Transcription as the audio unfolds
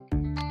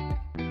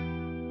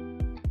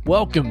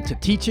Welcome to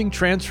Teaching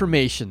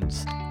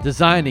Transformations,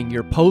 Designing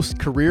Your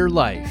Post-Career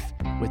Life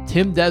with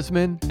Tim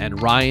Desmond and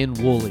Ryan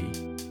Woolley.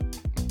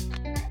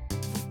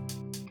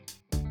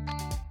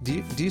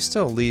 Do you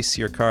still lease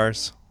your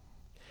cars?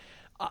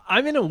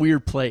 I'm in a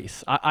weird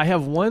place. I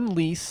have one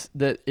lease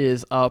that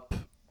is up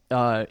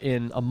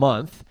in a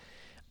month,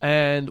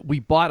 and we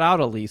bought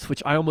out a lease,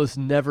 which I almost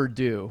never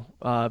do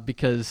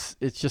because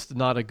it's just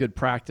not a good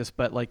practice,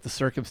 but like the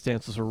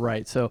circumstances were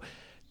right. So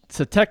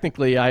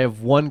technically I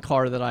have one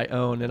car that I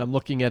own, and I'm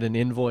looking at an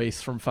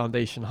invoice from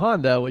Foundation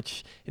Honda,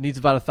 which it needs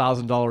about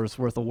 $1,000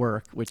 worth of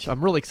work, which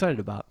I'm really excited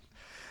about.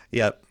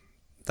 Yep.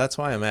 That's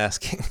why I'm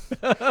asking.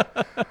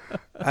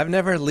 I've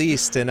never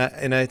leased, and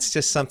it's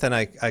just something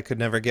I could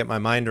never get my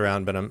mind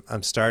around, but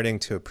I'm starting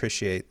to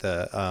appreciate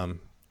the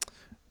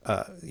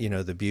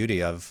the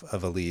beauty of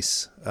a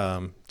lease,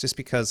 just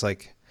because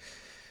like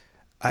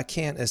I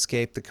can't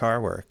escape the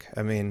car work.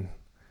 I mean,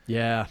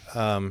 yeah.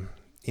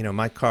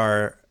 My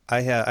car,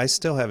 I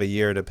still have a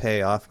year to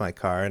pay off my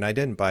car, and I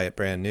didn't buy it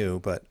brand new,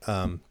 but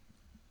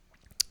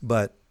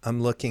I'm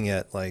looking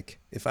at like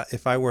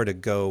if I were to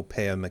go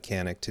pay a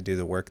mechanic to do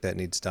the work that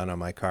needs done on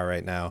my car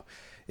right now,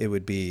 it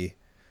would be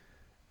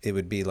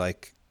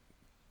like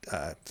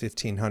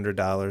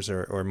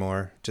 $1,500 or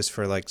more just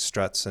for like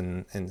struts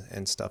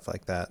and stuff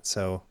like that.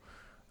 So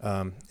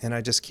and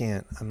I just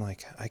can't. I'm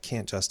like, I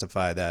can't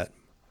justify that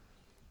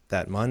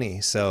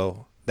money.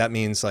 So that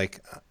means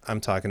like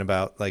I'm talking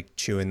about like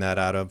chewing that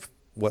out of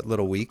what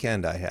little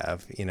weekend I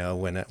have,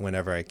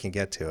 whenever I can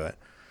get to it.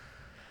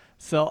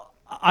 So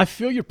I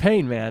feel your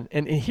pain, man.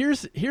 And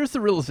here's the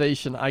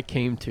realization I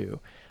came to.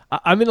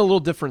 I'm in a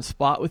little different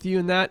spot with you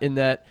in that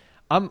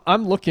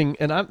I'm looking,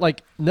 and I'm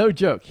like, no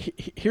joke.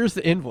 Here's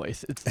the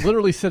invoice. It's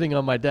literally sitting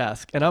on my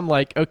desk, and I'm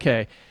like,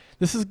 okay,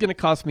 this is going to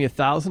cost me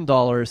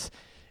 $1,000.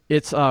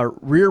 It's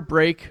rear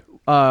brake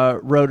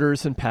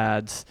rotors and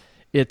pads.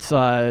 It's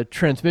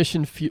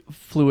transmission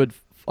fluid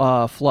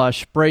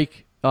flush,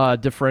 brake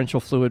differential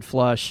fluid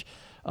flush.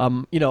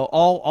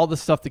 All the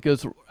stuff that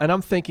goes. And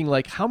I'm thinking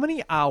like, how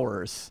many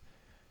hours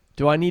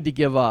do I need to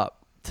give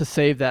up to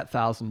save that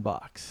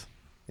 $1,000?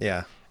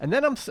 Yeah. And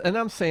then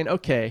I'm saying,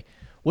 okay,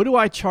 what do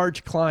I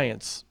charge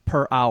clients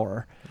per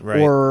hour? Right.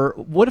 Or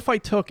what if I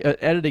took an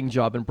editing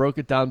job and broke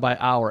it down by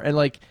hour? And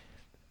like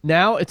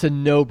now it's a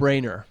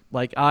no-brainer.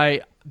 Like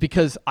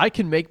because I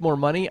can make more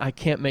money, I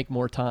can't make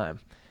more time.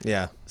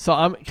 Yeah. So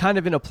I'm kind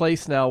of in a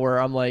place now where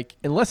I'm like,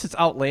 unless it's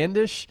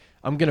outlandish,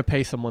 I'm going to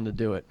pay someone to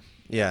do it.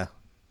 Yeah.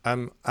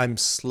 I'm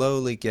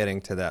slowly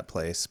getting to that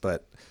place,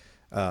 but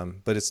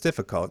it's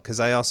difficult because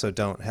I also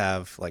don't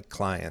have like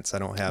clients. I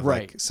don't have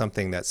like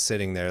something that's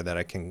sitting there that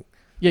I can.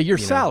 Yeah, you're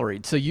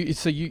salaried, so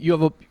you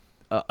have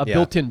a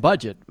built-in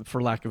budget,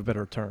 for lack of a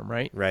better term,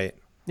 right? Right.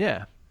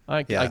 Yeah,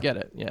 I get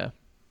it. Yeah.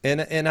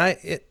 And I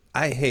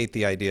hate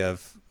the idea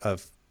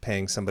of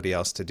paying somebody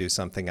else to do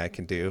something I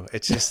can do.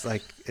 It's just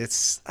like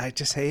I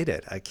just hate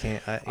it. I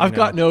can't. I've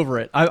gotten over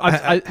it.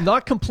 I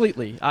not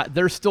completely.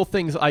 There's still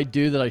things I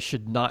do that I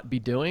should not be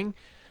doing.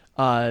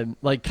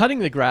 Like cutting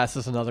the grass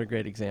is another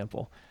great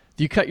example.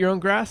 Do you cut your own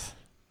grass?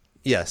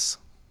 Yes.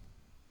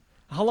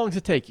 How long does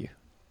it take you?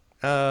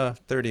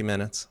 30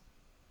 minutes.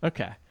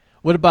 Okay.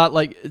 What about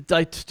like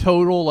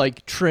total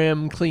like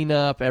trim, clean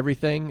up,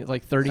 everything?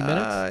 Like 30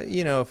 minutes?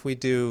 If we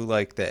do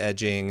like the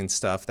edging and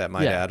stuff, that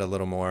might add a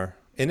little more.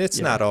 And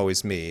it's not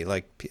always me.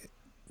 Like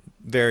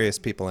various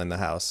people in the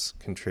house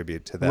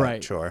contribute to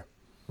that chore.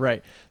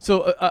 Right.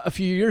 So a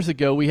few years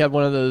ago, we had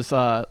one of those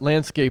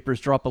landscapers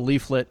drop a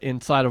leaflet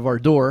inside of our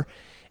door,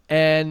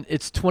 and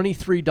it's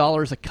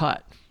 $23 a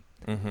cut.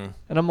 Mm-hmm.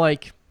 And I'm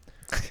like,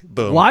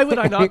 boom. Why would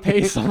I not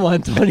pay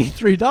someone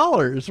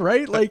 $23?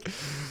 Right? Like,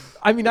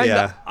 I mean,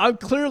 I'm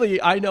clearly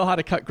I know how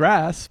to cut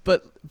grass,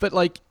 but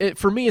like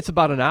for me, it's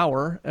about an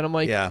hour, and I'm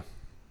like,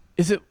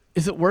 is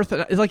it worth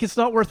it? It's like it's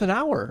not worth an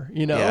hour,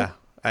 Yeah,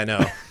 I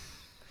know.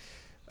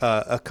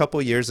 A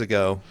couple years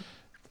ago,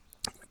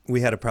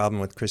 we had a problem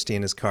with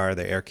Christina's car,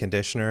 the air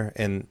conditioner,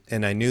 and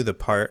I knew the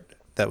part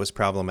that was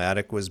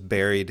problematic was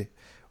buried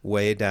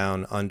way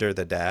down under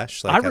the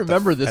dash. Like I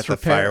remember this at the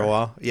repair.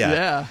 firewall.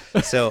 Yeah.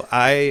 So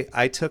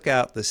I took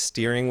out the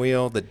steering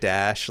wheel, the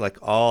dash, like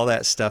all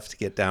that stuff to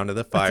get down to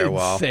the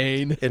firewall. That's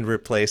insane. And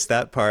replace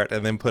that part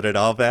and then put it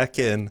all back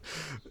in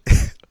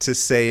to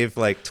save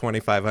like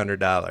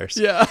 $2,500.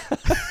 Yeah.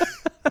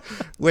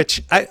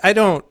 Which I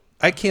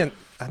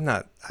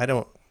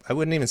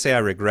wouldn't even say I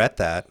regret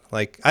that.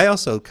 Like I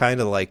also kind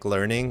of like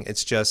learning.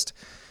 It's just,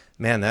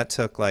 man, that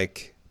took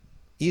like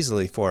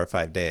easily 4 or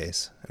 5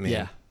 days. I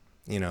mean,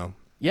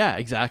 Yeah,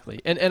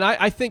 exactly. And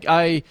I think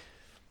I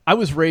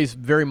was raised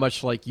very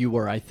much like you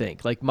were, I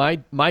think. Like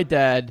my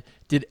dad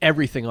did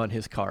everything on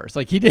his cars.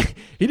 Like he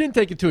didn't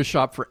take it to a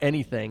shop for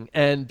anything.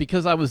 And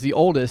because I was the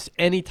oldest,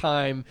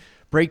 anytime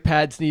brake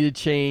pads needed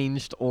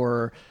changed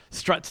or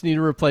struts needed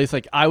replaced,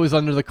 like I was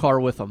under the car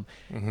with them.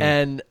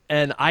 Mm-hmm.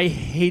 And I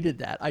hated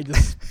that. I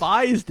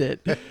despised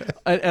it.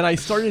 And I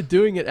started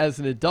doing it as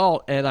an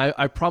adult, and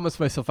I promised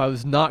myself I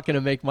was not going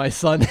to make my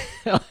son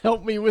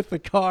help me with the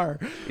car.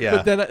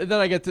 Yeah.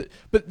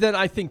 But then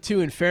I think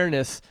too, in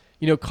fairness,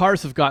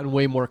 cars have gotten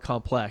way more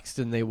complex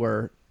than they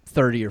were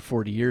 30 or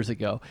 40 years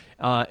ago.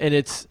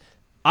 And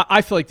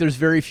I feel like there's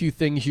very few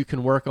things you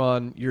can work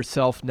on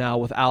yourself now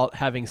without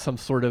having some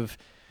sort of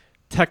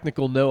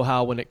technical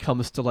know-how when it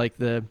comes to like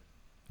the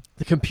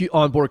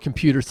onboard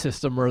computer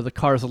system or the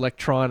car's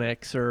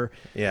electronics or,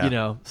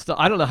 Yeah. stuff.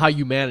 I don't know how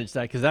you manage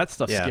that because that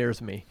stuff Yeah.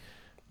 scares me.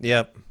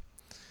 Yep.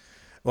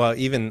 Well,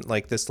 even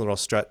like this little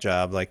strut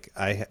job, like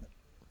I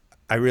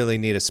really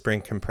need a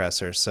spring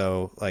compressor,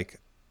 so like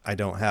I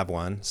don't have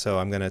one. So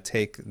I'm going to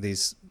take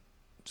these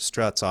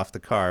struts off the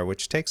car,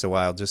 which takes a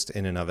while just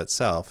in and of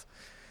itself.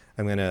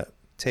 I'm going to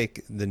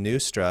take the new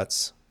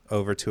struts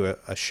over to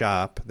a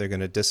shop. They're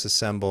going to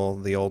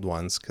disassemble the old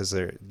ones because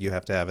you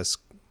have to have a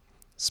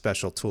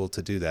special tool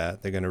to do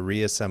that. They're going to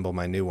reassemble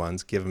my new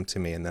ones, give them to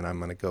me, and then I'm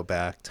going to go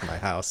back to my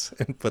house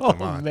and put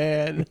them Oh, on.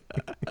 man.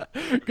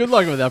 Good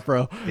luck with that,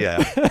 bro.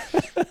 Yeah.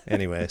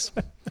 Anyways.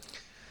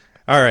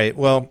 All right.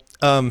 Well,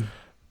 I'm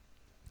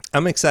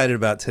excited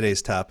about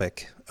today's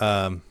topic.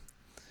 I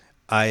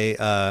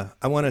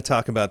want to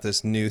talk about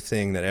this new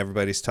thing that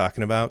everybody's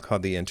talking about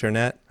called the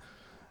internet.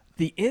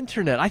 The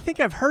internet. I think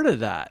I've heard of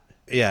that.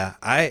 Yeah,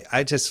 I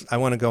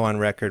want to go on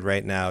record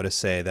right now to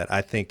say that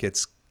I think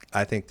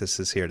this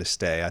is here to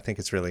stay. I think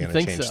it's really going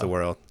to change the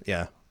world.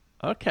 Yeah.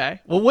 Okay.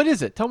 Well, what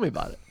is it? Tell me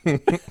about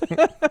it.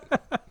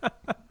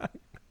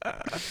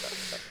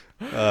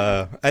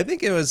 I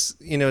think it was,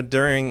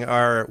 during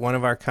one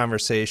of our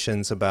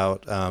conversations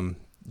about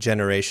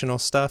generational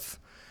stuff,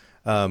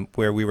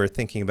 where we were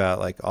thinking about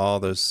like all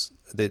those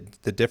the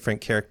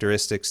different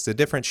characteristics, the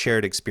different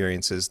shared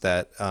experiences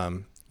that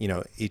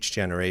each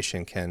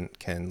generation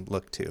can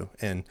look to,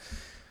 and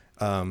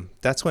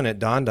that's when it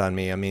dawned on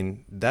me. I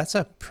mean, that's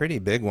a pretty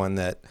big one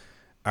that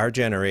our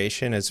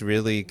generation has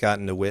really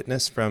gotten to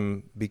witness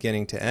from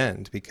beginning to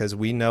end, because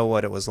we know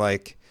what it was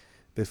like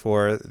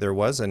before there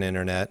was an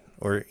internet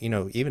or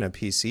even a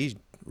PC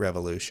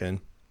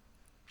revolution.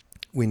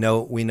 We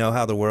know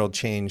how the world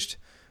changed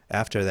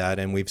after that,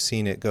 and we've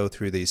seen it go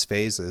through these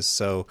phases.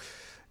 So,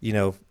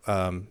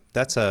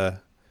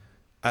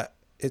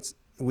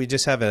 we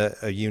just have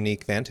a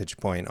unique vantage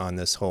point on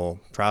this whole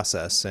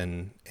process,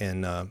 and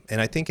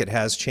I think it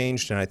has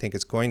changed, and I think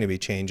it's going to be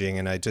changing.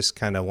 And I just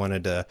kind of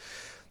wanted to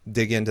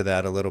dig into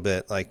that a little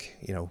bit, like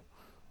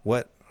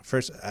what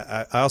first.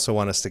 I also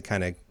want us to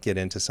kind of get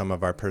into some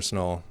of our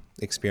personal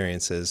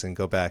experiences and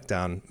go back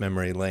down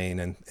memory lane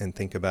and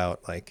think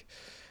about like,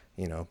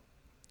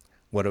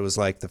 what it was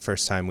like the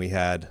first time we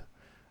had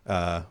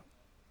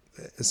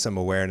some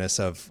awareness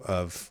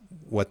of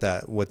what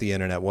the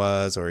internet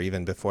was, or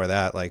even before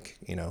that, like,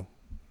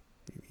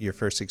 your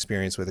first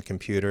experience with a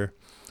computer.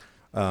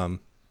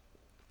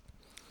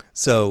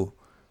 So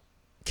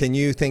can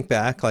you think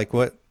back, like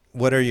what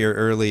are your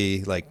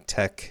early like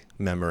tech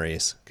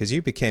memories? Because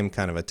you became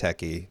kind of a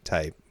techie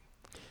type.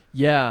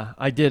 Yeah,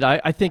 I did.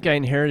 I think I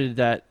inherited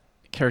that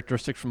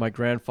characteristic from my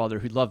grandfather,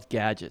 who loved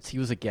gadgets. He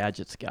was a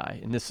gadgets guy,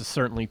 and this is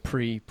certainly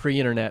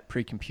pre-internet,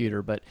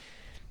 pre-computer, but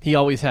he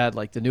always had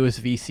like the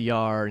newest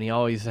VCR, and he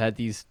always had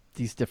these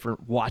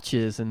different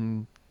watches,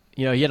 and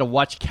he had a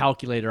watch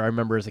calculator. I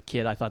remember as a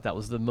kid, I thought that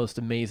was the most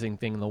amazing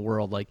thing in the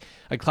world. Like,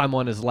 I'd climb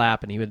on his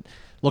lap, and he would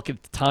look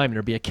at the time, and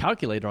there'd be a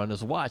calculator on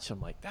his watch.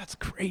 I'm like, that's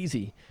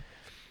crazy.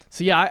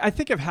 So yeah, I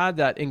think I've had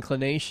that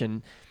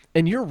inclination,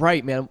 and you're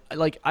right, man.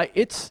 Like,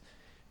 it's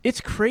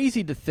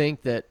crazy to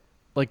think that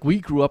like we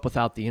grew up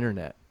without the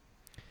internet,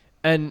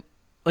 and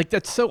like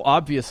that's so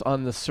obvious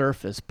on the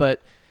surface,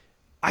 but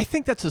I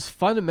think that's as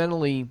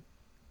fundamentally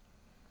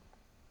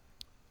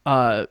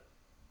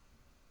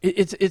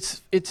it's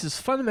as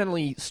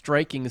fundamentally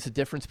striking as the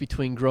difference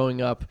between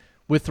growing up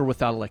with or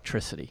without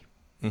electricity.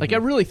 Mm-hmm. Like, I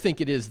really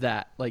think it is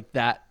that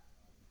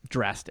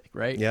drastic,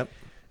 right? Yep.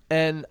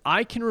 And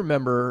I can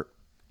remember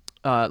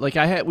we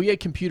had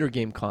computer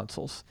game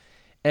consoles,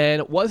 and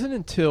it wasn't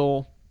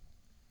until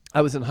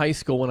I was in high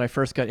school when I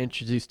first got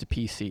introduced to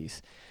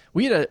PCs.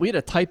 We had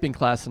a typing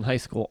class in high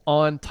school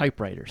on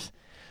typewriters,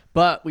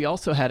 but we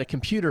also had a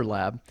computer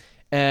lab,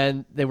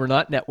 and they were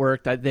not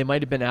networked. They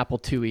might have been Apple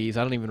IIes.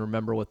 I don't even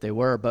remember what they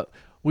were, but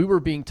we were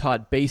being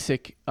taught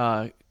basic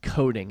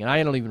coding, and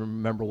I don't even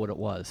remember what it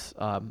was.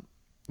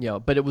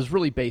 But it was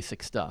really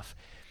basic stuff.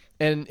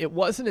 And it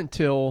wasn't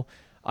until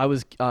I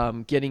was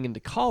getting into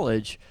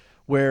college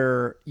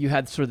where you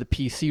had sort of the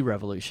PC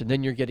revolution.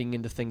 Then you're getting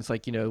into things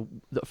like, the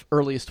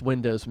earliest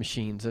Windows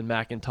machines and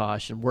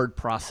Macintosh and word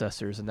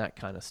processors and that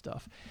kind of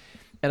stuff.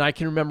 And I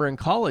can remember in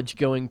college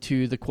going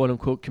to the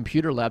quote-unquote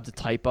computer lab to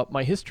type up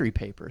my history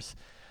papers.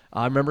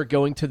 I remember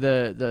going to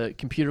the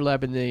computer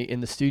lab in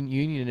the student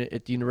union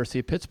at the University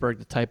of Pittsburgh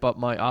to type up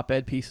my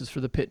op-ed pieces for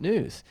the Pitt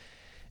News.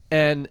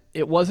 And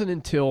it wasn't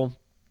until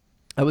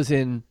I was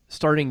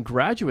starting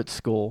graduate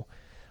school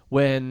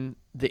when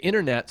the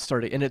internet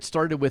started, and it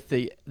started with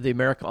the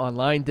America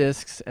Online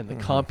discs and the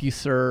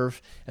CompuServe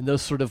and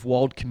those sort of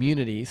walled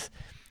communities.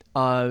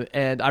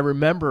 And I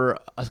remember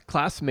a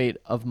classmate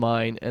of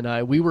mine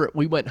and we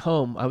went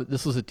home.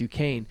 This was at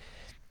Duquesne,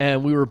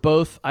 and we were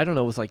both, I don't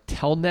know, it was like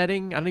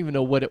telnetting. I don't even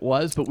know what it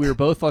was, but we were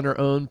both on our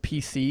own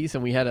PCs,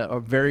 and we had a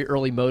very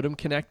early modem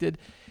connected,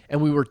 and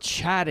we were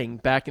chatting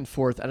back and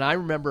forth. And I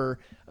remember,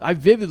 I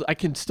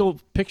can still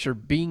picture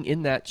being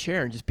in that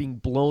chair and just being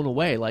blown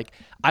away. Like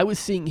I was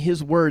seeing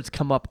his words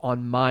come up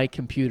on my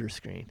computer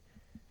screen.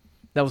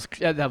 That was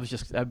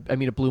just, I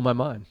mean, it blew my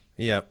mind.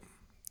 Yep.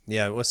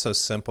 Yeah, it was so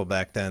simple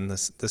back then. The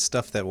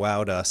stuff that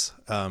wowed us.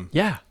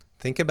 Yeah.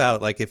 Think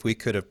about like if we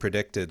could have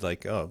predicted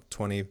like,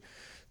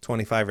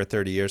 25 or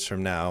 30 years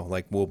from now,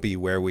 like we'll be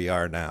where we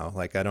are now.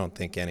 Like I don't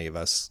think any of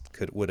us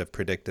would have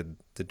predicted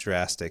the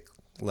drastic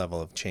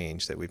level of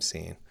change that we've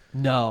seen.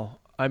 No,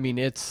 I mean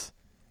it's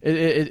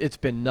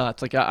been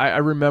nuts. Like I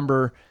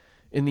remember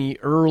in the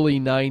early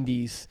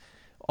 '90s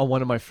on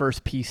one of my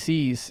first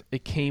PCs,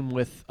 it came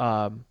with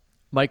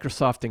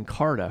Microsoft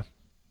Encarta,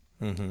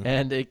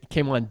 and it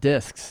came on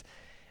discs.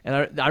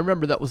 And I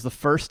remember that was the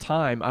first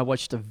time I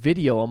watched a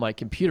video on my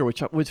computer,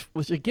 which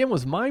again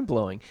was mind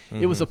blowing.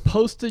 It was a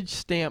postage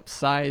stamp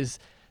size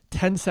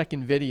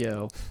 10-second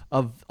video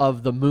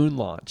of the moon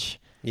launch.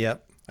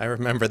 Yep. I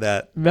remember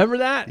that. Remember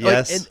that?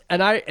 Yes.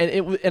 And I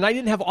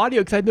didn't have audio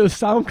because I had no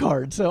sound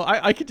card, so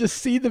I could just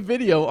see the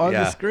video on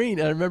the screen.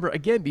 And I remember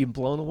again being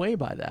blown away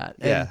by that.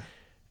 And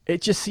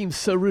it just seems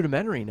so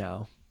rudimentary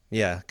now.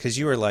 Yeah, because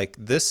you were like,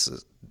 this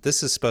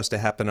is supposed to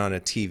happen on a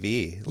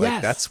TV.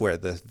 Like that's where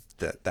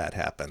that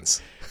happens.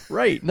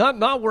 Right.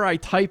 Not where I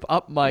type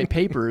up my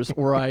papers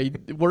or I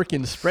work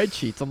in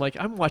spreadsheets. I'm like,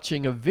 I'm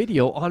watching a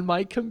video on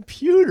my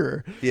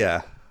computer.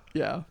 Yeah.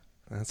 Yeah.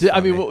 That's I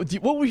mean,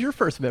 what were your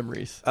first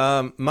memories?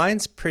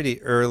 Mine's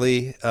pretty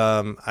early.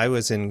 I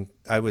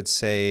would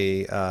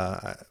say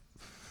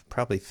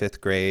probably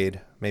fifth grade,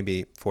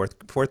 maybe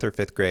fourth or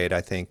fifth grade.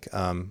 I think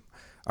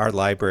our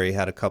library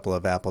had a couple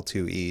of Apple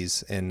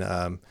IIe's,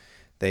 and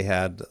they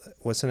had,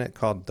 wasn't it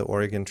called the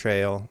Oregon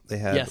Trail? They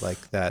had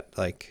like that,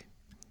 like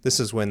this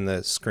is when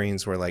the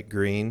screens were like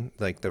green,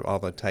 like all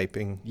the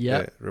typing,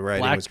 the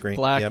writing was green,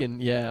 black,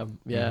 and yeah.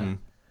 Mm-hmm.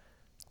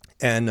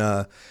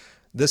 And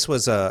this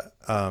was a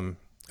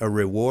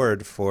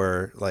reward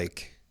for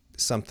like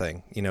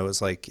something, it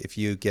was like if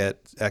you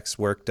get X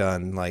work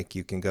done, like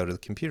you can go to the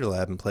computer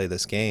lab and play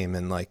this game,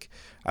 and like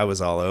I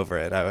was all over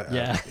it.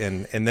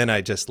 And then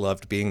I just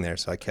loved being there,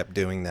 so I kept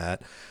doing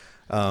that.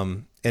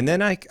 And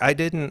then I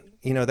didn't,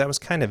 that was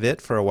kind of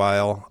it for a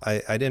while.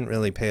 I didn't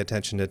really pay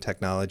attention to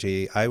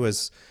technology. I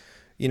was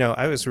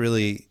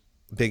really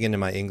big into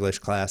my English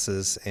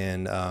classes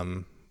and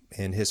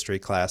in history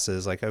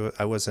classes. Like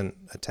I wasn't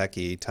a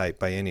techie type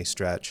by any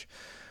stretch.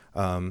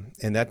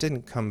 And that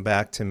didn't come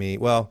back to me.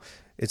 Well,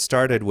 it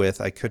started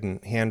with I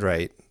couldn't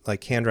handwrite.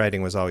 Like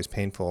handwriting was always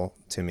painful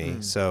to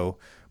me. So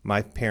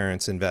my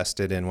parents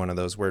invested in one of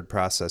those word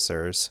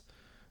processors,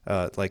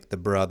 like the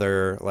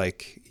Brother,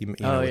 like with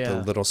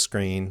the little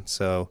screen.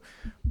 So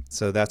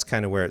that's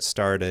kind of where it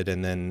started.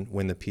 And then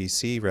when the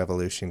PC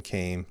revolution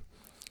came,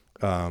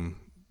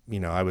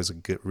 I was a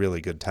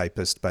really good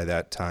typist by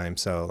that time.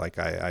 So like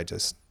I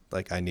just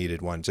like I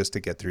needed one just to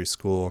get through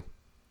school.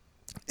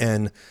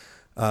 And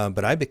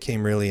but I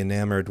became really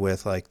enamored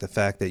with like the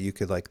fact that you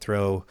could like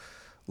throw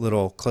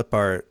little clip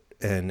art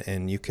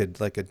and you could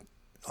like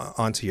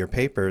onto your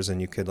papers, and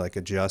you could like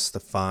adjust the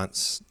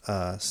fonts,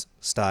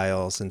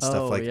 styles and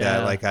stuff like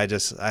that. Like I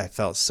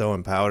felt so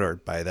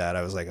empowered by that.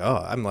 I was like,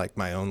 oh, I'm like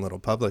my own little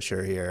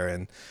publisher here.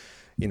 And,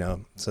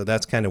 so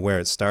that's kind of where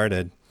it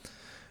started.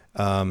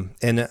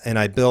 And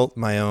I built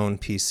my own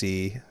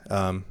PC,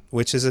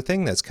 which is a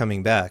thing that's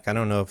coming back. I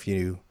don't know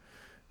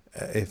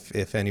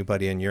if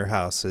anybody in your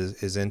house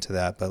is into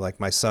that, but like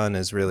my son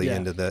is really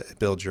into the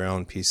build your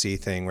own PC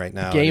thing right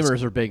now.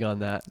 Gamers are big on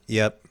that.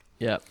 Yep.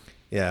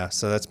 Yeah,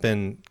 so that's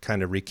been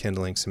kind of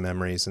rekindling some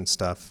memories and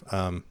stuff.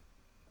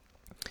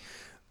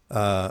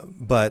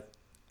 But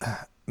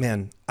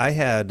man, I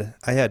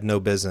had no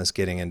business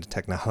getting into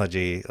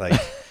technology. Like,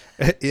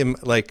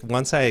 like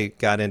once I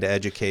got into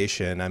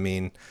education, I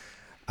mean,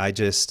 I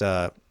just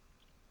I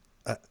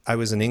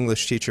was an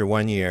English teacher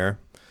one year,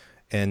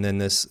 and then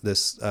this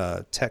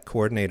tech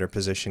coordinator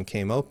position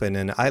came open,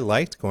 and I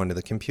liked going to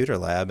the computer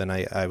lab, and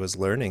I was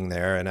learning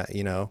there, and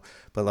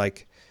but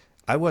like.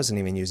 I wasn't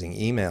even using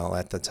email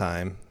at the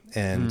time,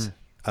 and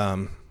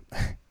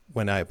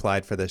when I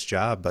applied for this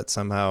job, but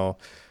somehow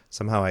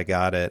I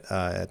got it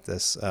at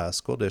this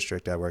school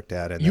district I worked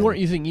at. And you weren't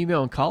using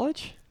email in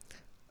college?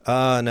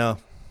 No.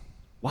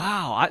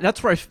 Wow,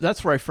 that's where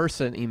I first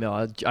sent an email.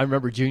 I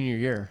remember junior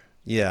year.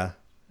 Yeah.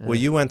 Well,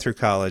 you went through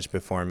college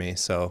before me,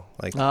 so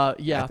like.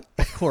 Yeah,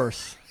 of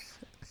course.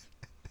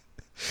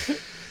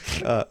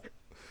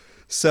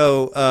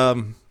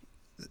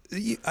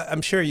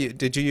 I'm sure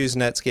did you use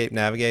Netscape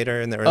Navigator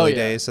in the early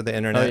days of the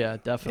internet? Oh yeah,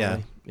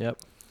 definitely. Yeah.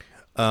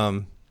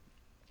 Yep.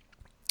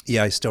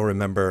 Yeah, I still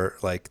remember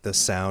like the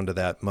sound of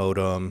that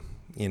modem,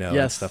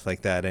 and stuff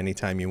like that.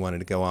 Anytime you wanted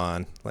to go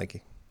on,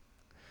 like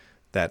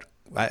that,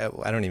 I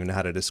don't even know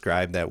how to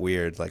describe that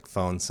weird like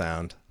phone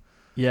sound.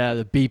 Yeah,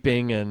 the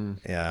beeping and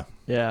yeah.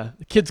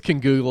 The kids can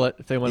Google it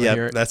if they want to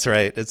hear it. That's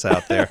right. It's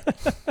out there.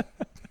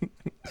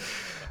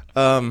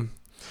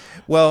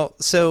 Well,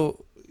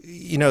 so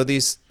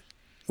these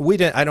we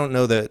didn't. I don't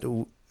know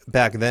that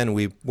back then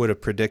we would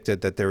have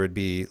predicted that there would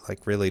be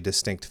like really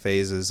distinct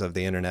phases of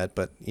the internet,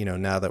 but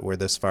now that we're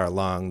this far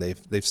along,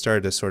 they've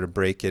started to sort of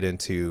break it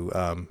into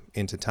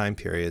time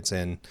periods.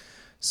 And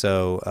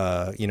so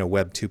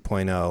Web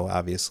 2.0,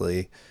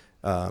 obviously,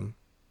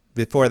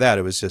 before that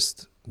it was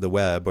just the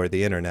web or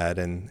the internet,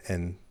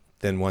 and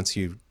then once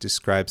you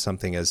describe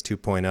something as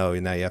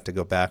 2.0, now you have to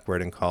go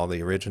backward and call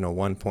the original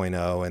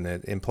 1.0, and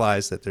it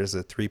implies that there's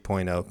a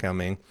 3.0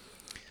 coming.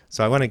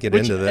 So I want to get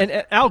into that.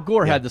 And Al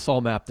Gore had this all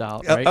mapped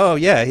out, right? Oh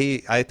yeah,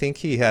 I think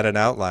he had an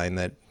outline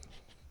that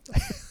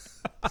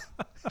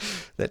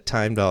that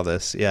timed all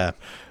this. Yeah.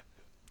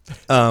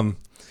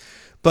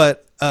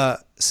 But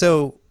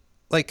so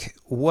like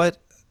what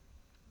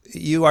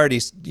you already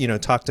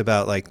talked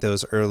about, like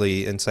those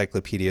early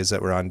encyclopedias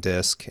that were on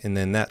disk, and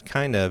then that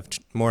kind of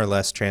more or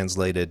less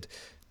translated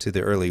to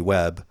the early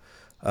web.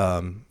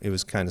 It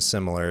was kind of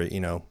similar.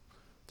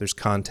 There's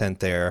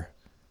content there.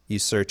 You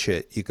search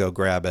it, you go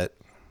grab it.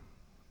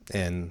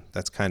 And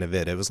that's kind of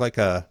it. It was like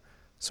a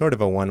sort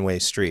of a one-way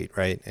street,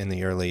 right, in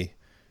the early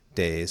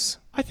days.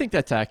 I think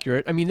that's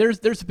accurate. I mean,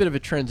 there's a bit of a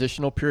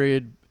transitional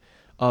period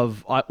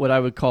of what I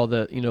would call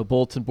the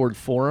bulletin board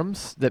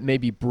forums that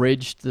maybe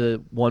bridged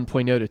the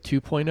 1.0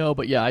 to 2.0.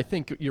 But yeah, I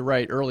think you're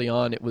right. Early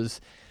on, it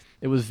was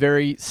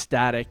very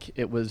static.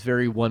 It was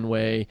very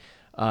one-way.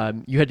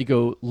 You had to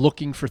go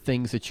looking for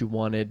things that you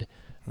wanted.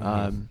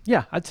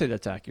 Yeah, I'd say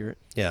that's accurate.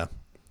 Yeah, it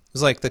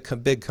was like the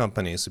big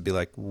companies would be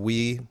like,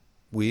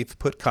 We've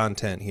put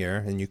content here,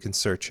 and you can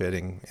search it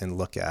and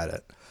look at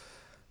it.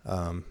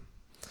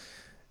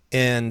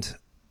 And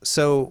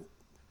so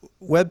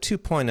Web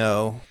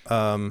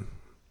 2.0,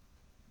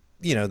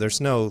 there's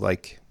no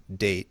like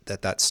date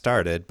that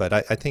started, but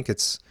I think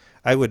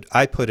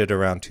I put it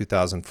around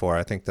 2004.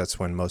 I think that's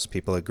when most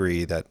people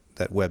agree that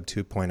Web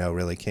 2.0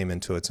 really came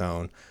into its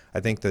own.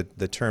 I think that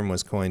the term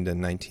was coined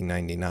in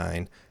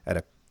 1999 at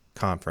a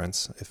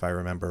conference, if I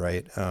remember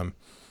right.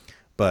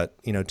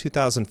 But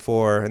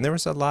 2004, and there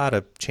was a lot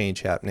of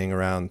change happening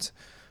around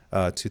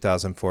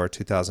 2004,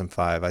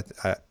 2005.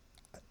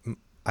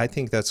 I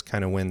think that's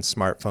kind of when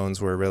smartphones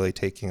were really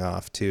taking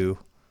off too.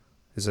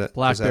 Does that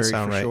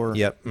sound right? Sure.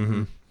 Yep.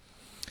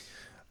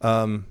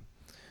 Mm-hmm.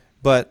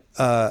 But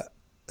so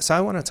I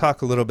want to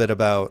talk a little bit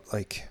about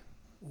like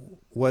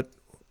what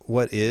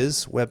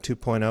is Web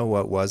 2.0,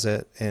 what was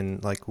it,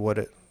 and like what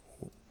are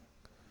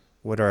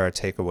our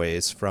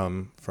takeaways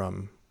from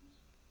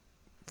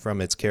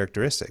its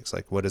characteristics?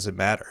 Like, what does it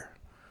matter?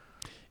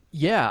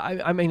 Yeah,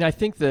 I mean, I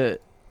think the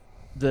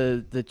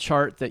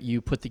chart that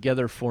you put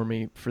together for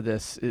me for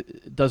this,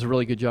 it does a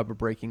really good job of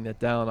breaking that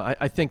down.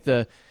 I think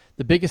the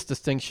biggest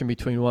distinction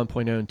between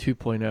 1.0 and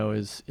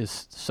 2.0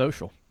 is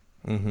social.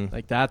 Mm-hmm.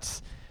 Like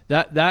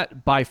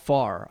that by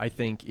far, I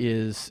think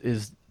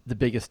is the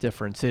biggest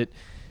difference.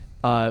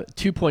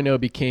 2.0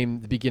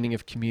 became the beginning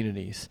of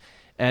communities.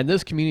 And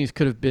those communities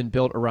could have been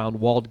built around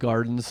walled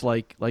gardens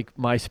like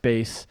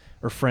MySpace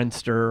or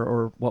Friendster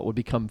or what would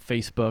become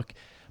Facebook.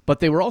 But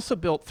they were also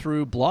built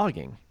through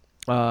blogging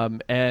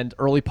and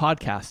early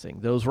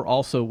podcasting. Those were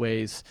also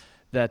ways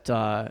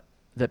that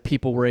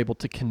people were able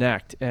to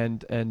connect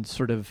and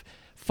sort of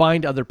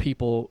find other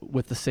people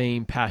with the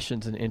same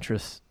passions and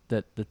interests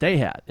that they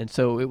had. And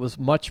so it was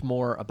much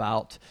more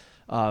about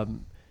it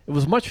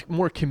was much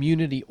more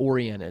community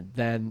oriented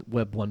than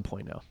Web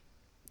 1.0.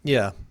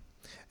 Yeah.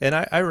 And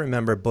I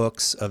remember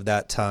books of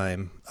that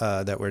time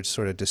that were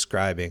sort of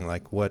describing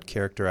like what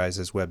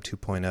characterizes Web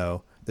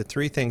 2.0. The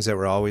three things that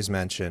were always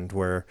mentioned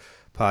were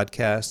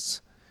podcasts,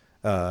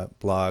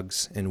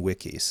 blogs, and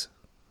wikis,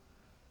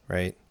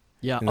 right?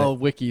 Yeah. And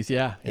wikis.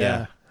 Yeah.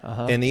 Yeah.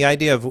 Uh-huh. And the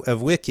idea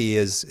of wiki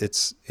is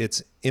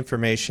it's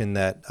information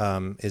that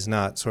is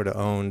not sort of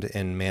owned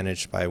and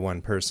managed by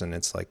one person.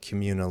 It's like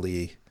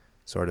communally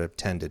sort of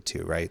tended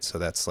to, right? So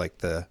that's like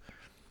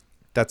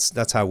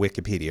that's how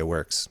Wikipedia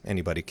works.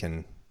 Anybody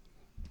can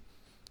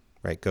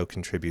go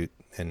contribute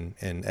and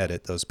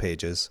edit those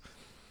pages.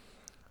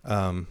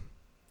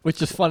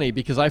 Which is funny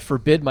because I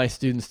forbid my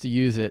students to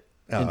use it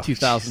in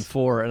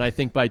 2004, and I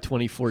think by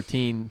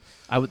 2014,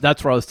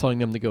 that's where I was telling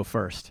them to go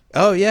first.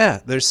 Oh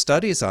yeah, there's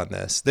studies on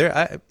this.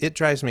 It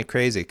drives me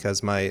crazy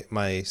because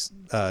my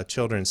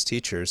children's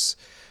teachers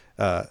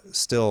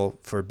still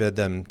forbid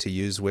them to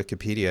use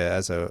Wikipedia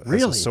as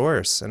a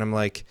source, and I'm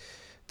like,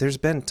 there's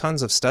been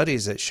tons of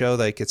studies that show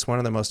like it's one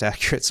of the most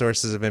accurate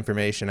sources of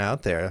information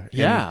out there.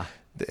 Yeah,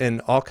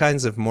 and all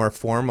kinds of more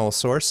formal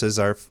sources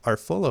are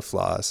full of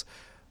flaws.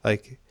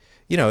 Like,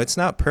 it's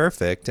not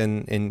perfect,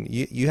 and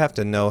you have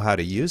to know how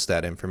to use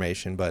that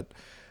information. But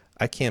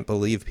I can't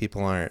believe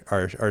people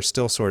are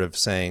still sort of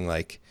saying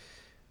like,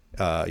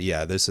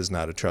 this is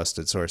not a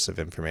trusted source of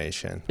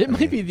information. It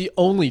might be the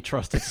only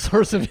trusted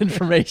source of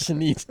information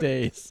these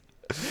days.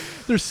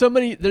 There's so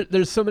many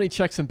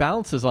checks and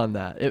balances on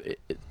that. It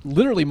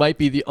literally might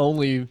be the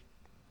only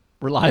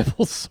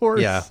reliable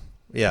source.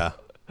 Yeah.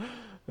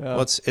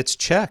 Well, it's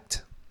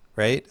checked,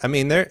 right? I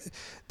mean, there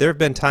have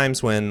been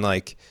times when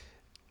like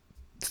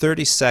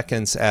 30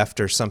 seconds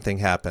after something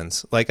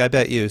happens. Like I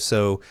bet you,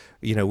 so,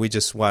 we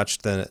just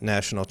watched the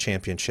national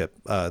championship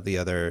the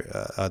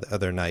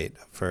other night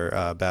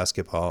for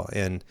basketball.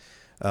 And,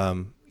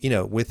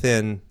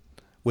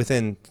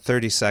 within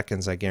 30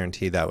 seconds, I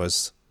guarantee that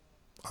was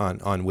on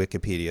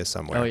Wikipedia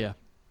somewhere. Oh, yeah.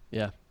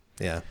 Yeah.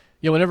 Yeah.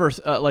 Yeah, whenever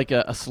like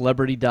a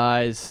celebrity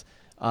dies,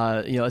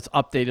 it's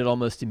updated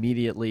almost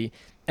immediately.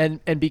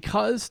 And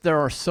because there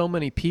are so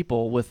many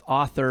people with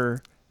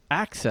author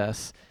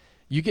access,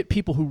 you get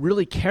people who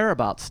really care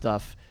about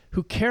stuff,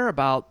 who care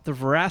about the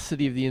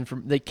veracity of the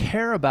information. They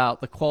care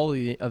about the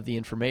quality of the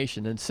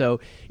information. And so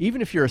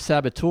even if you're a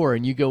saboteur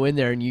and you go in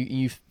there and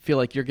you feel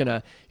like you're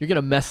gonna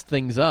mess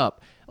things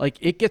up, like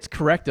it gets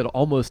corrected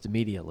almost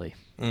immediately.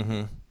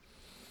 Mm-hmm.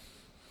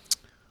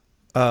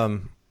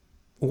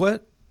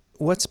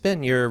 What's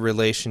been your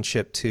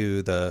relationship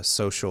to the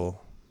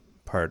social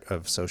part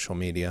of social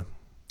media?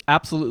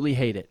 Absolutely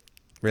hate it.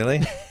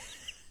 Really?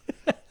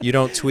 You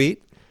don't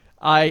tweet?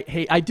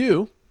 I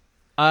do.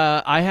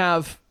 I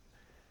have.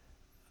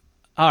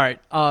 All right.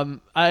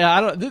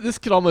 I don't. This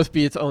could almost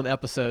be its own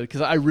episode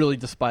because I really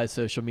despise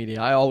social media.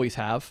 I always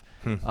have.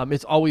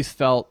 It's always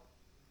felt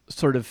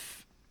sort of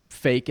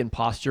fake and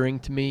posturing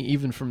to me,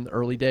 even from the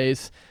early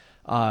days.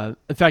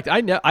 In fact, I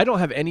don't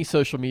have any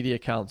social media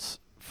accounts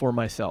for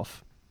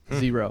myself.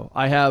 Zero.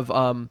 I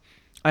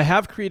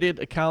have created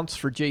accounts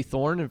for Jay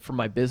Thorne and for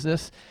my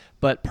business,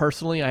 but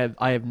personally,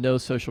 I have no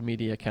social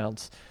media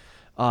accounts.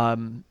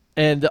 And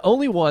the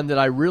only one that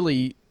I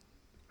really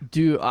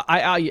do,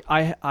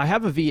 I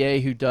have a VA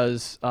who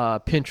does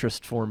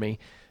Pinterest for me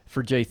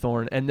for Jay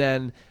Thorne, and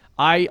then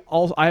I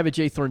have a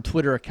Jay Thorne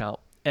Twitter account,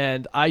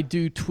 and I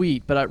do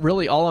tweet, but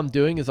really all I'm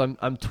doing is I'm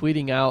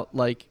tweeting out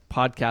like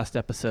podcast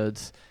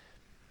episodes.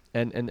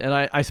 And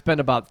I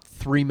spend about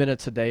 3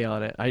 minutes a day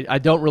on it. I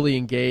don't really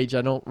engage.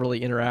 I don't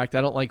really interact.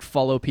 I don't like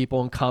follow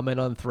people and comment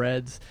on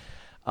threads.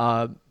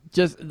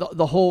 Just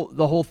the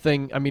whole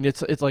thing. I mean,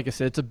 it's like I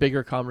said, it's a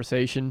bigger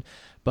conversation.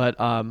 But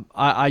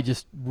I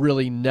just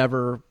really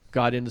never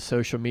got into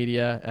social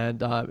media,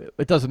 and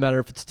it doesn't matter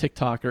if it's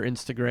TikTok or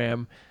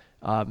Instagram.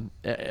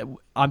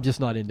 I'm just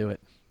not into it.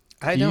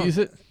 Do you use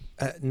it?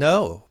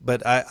 No,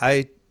 but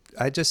I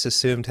just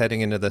assumed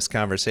heading into this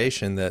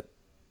conversation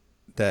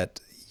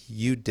that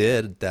you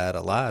did that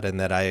a lot, and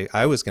that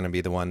I was going to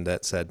be the one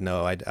that said,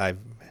 no, I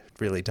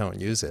really don't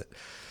use it.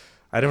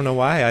 I don't know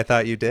why I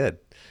thought you did.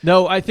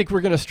 No, I think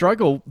we're going to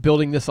struggle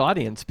building this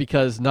audience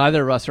because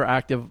neither of us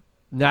are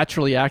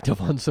naturally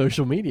active on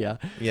social media.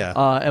 Yeah.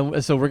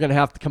 And so we're going to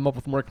have to come up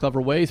with more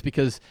clever ways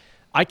because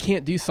I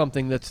can't do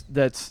something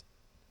that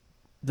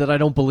I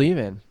don't believe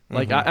in.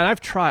 Like, and I've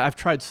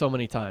tried so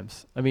many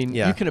times. I mean,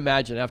 you can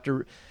imagine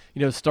after,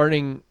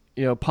 starting,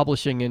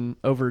 publishing in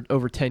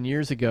over 10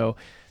 years ago,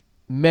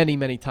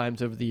 many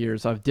times over the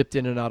years, I've dipped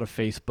in and out of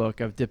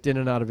Facebook. I've dipped in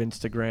and out of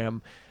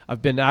Instagram.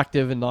 I've been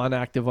active and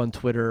non-active on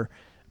Twitter.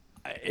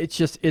 It's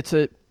just, it's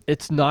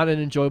not an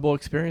enjoyable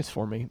experience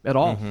for me at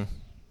all. Mm-hmm.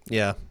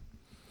 Yeah.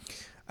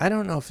 I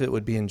don't know if it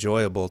would be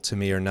enjoyable to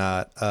me or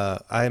not.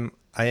 I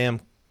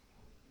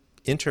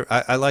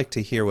like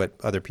to hear what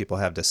other people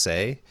have to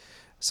say.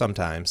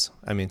 Sometimes,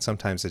 I mean,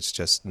 sometimes it's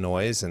just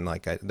noise, and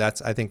like I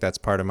think that's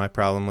part of my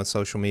problem with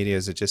social media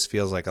is it just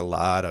feels like a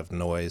lot of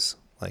noise,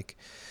 like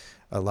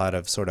a lot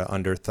of sort of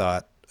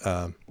underthought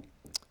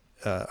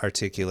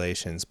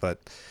articulations.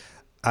 But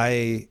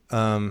I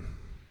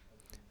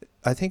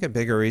think a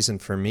bigger reason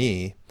for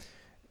me,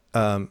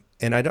 and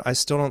I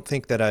still don't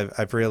think that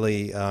I've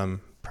really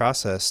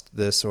processed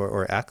this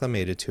or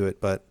acclimated to it,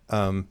 but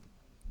I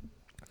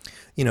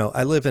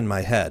live in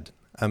my head.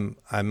 I'm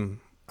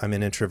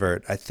an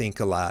introvert. I think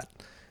a lot,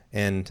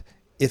 and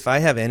if I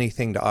have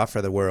anything to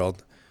offer the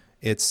world,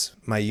 it's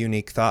my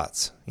unique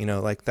thoughts.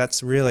 Like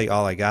that's really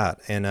all I got.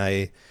 And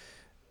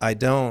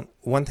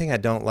one thing I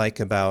don't like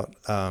about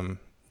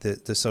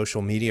the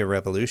social media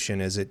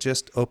revolution is it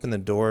just opened the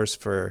doors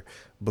for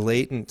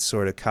blatant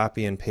sort of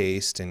copy and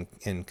paste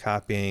and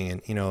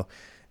copying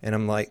and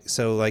I'm like,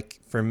 so like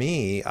for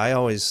me, I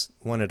always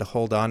wanted to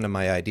hold on to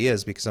my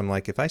ideas because I'm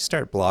like, if I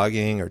start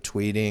blogging or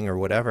tweeting or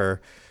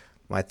whatever,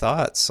 my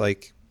thoughts,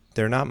 like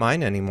they're not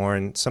mine anymore.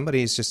 And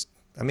somebody's just,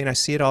 I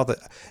see it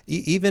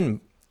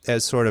even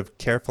as sort of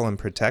careful and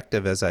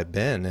protective as I've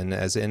been and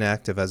as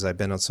inactive as I've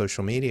been on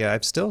social media,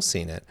 I've still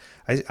seen it.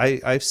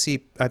 I've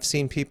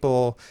seen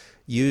people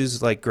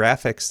use like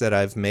graphics that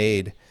I've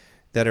made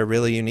that are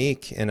really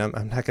unique, and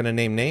I'm not going to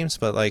name names,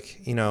 but like,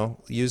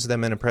 use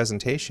them in a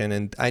presentation,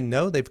 and I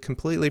know they've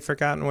completely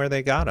forgotten where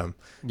they got them.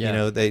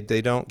 Yeah.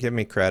 They don't give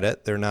me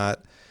credit. They're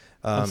not.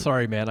 I'm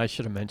sorry, man. I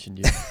should have mentioned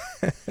you.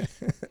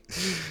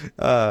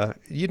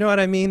 You know what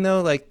I mean,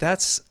 though? Like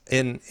that's,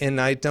 and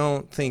I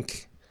don't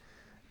think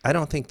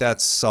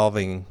that's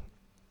solving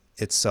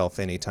itself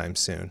anytime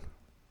soon.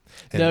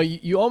 No,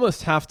 you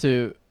almost have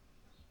to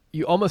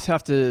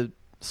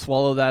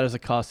swallow that as a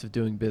cost of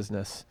doing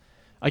business.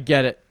 I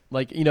get it.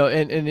 Like,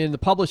 and in the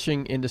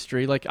publishing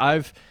industry, like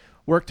I've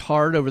worked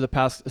hard over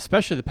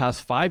especially the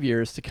past 5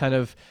 years to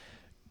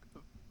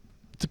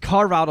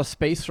carve out a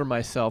space for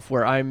myself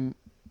where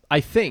I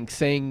think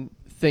saying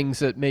things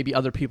that maybe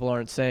other people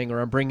aren't saying, or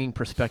I'm bringing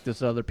perspectives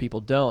that other people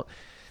don't.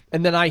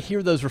 And then I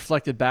hear those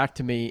reflected back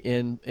to me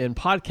in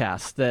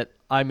podcasts that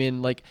I'm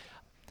in. Like,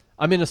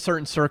 I'm in a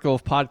certain circle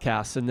of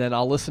podcasts, and then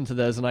I'll listen to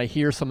those and I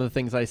hear some of the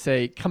things I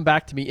say come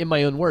back to me in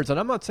my own words. And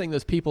I'm not saying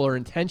those people are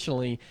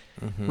intentionally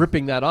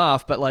ripping that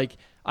off, but like,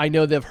 I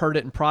know they've heard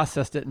it and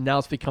processed it, and now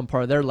it's become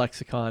part of their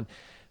lexicon.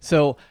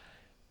 So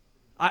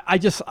I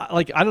just,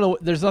 like, I don't know,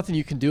 there's nothing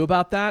you can do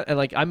about that. And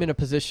like, I'm in a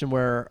position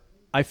where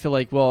I feel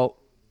like, well,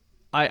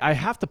 I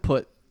have to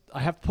put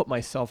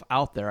myself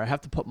out there. I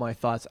have to put my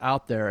thoughts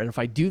out there. And if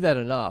I do that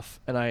enough,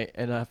 and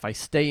if I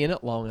stay in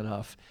it long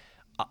enough,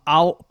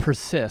 I'll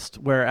persist.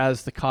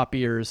 Whereas the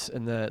copiers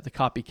and the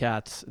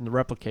copycats and the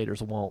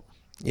replicators won't.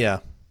 Yeah,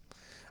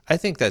 I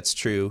think that's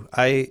true.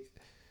 I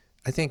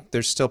think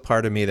there's still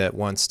part of me that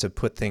wants to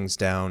put things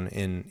down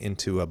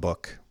into a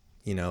book,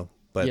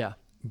 but yeah.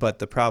 But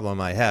the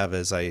problem I have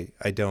is I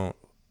don't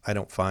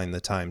find the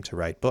time to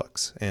write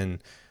books,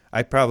 and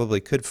I probably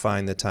could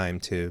find the time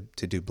to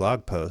do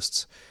blog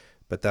posts,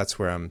 but that's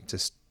where I'm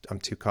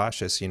too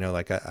cautious.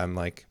 I'm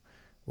like,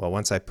 well,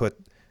 once I put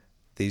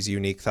these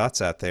unique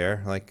thoughts out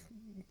there, like,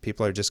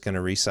 people are just going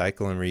to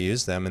recycle and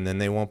reuse them, and then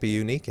they won't be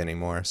unique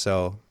anymore.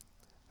 So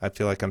I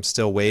feel like I'm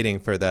still waiting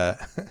for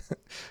that,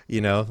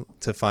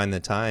 to find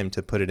the time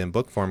to put it in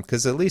book form,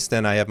 because at least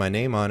then I have my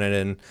name on it,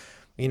 and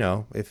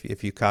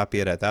if you copy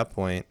it at that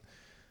point.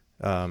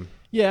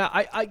 Yeah,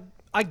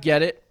 I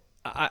get it.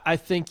 I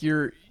think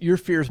your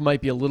fears might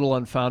be a little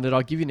unfounded.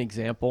 I'll give you an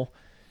example.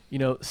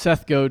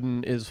 Seth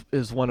Godin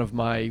is one of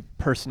my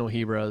personal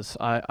heroes.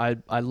 I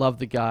love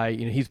the guy.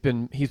 He's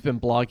been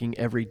blogging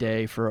every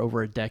day for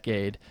over a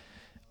decade.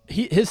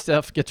 His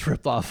stuff gets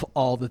ripped off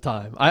all the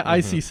time. I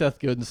see Seth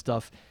Godin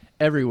stuff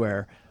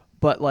everywhere,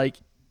 but like,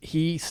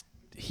 he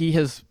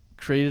has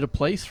created a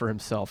place for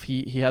himself.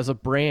 He has a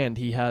brand.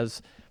 He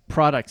has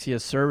products, he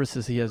has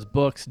services, he has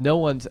books. No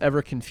one's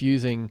ever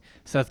confusing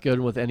Seth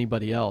Godin with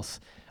anybody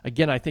else.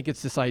 Again, I think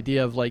it's this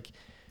idea of like,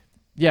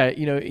 yeah,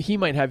 he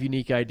might have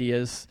unique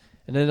ideas,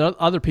 and then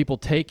other people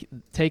take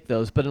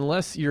those, but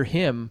unless you're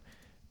him,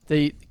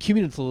 they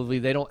cumulatively,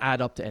 they don't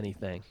add up to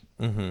anything.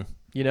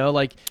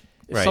 Like,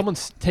 if Right.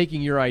 someone's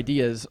taking your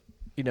ideas,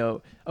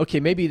 okay,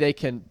 maybe they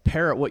can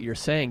parrot what you're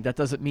saying. That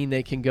doesn't mean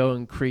they can go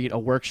and create a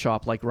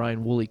workshop like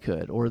Ryan Woolley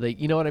could, or they,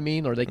 you know what I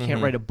mean? Or they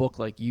can't write a book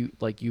like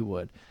you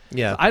would.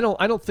 Yeah. So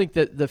I don't think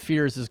that the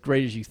fear is as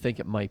great as you think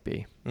it might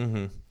be.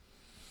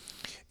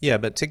 Yeah,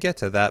 but to get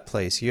to that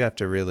place, you have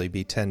to really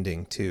be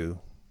tending to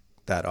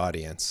that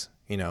audience.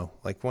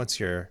 Like, once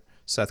you're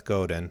Seth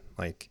Godin,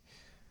 like,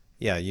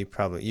 yeah, you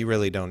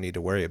really don't need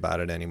to worry about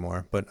it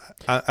anymore. But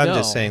I'm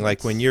just saying,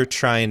 like, when you're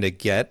trying to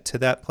get to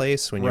that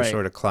place, when you're Right.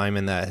 sort of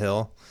climbing that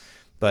hill,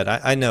 but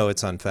I know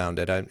it's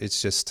unfounded.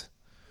 It's just,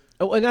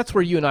 Oh, and that's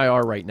where you and I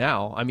are right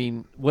now. I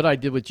mean, what I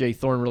did with Jay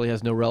Thorne really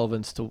has no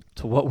relevance to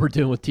what we're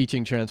doing with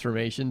teaching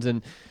transformations.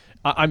 And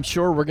I'm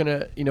sure we're going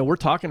to, we're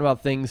talking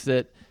about things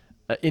that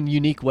in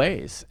unique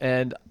ways.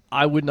 And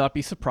I would not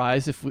be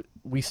surprised if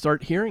we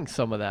start hearing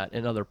some of that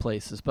in other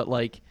places. But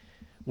like,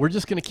 we're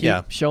just going to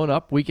keep showing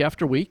up week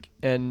after week,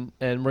 and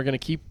we're going to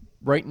keep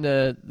writing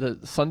the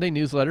Sunday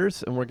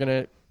newsletters, and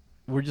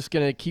we're just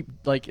going to keep,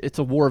 like, it's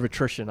a war of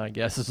attrition, I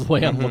guess, is the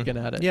way I'm looking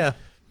at it. yeah.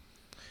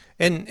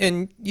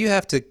 And you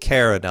have to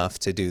care enough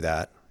to do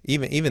that.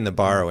 Even the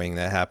borrowing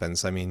that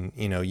happens. I mean,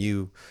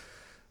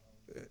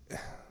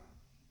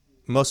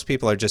 most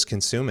people are just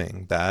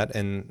consuming that,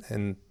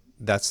 and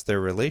that's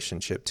their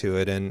relationship to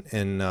it.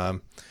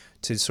 And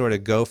to sort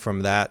of go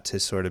from that to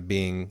sort of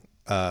being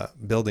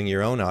building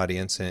your own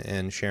audience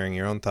and sharing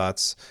your own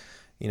thoughts,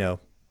 that's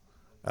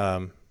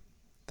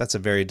a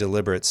very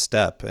deliberate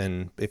step.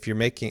 And if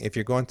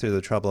you're going through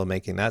the trouble of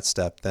making that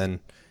step,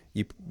 then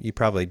you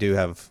probably do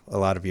have a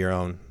lot of your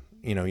own.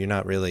 You're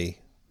not really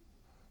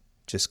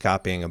just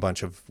copying a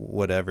bunch of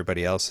what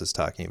everybody else is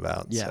talking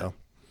about. Yeah. So,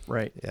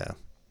 Right. yeah.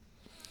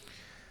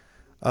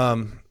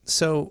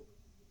 So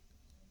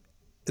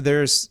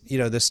there's,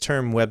 this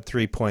term Web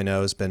 3.0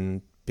 has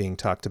been being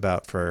talked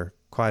about for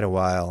quite a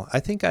while. I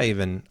think I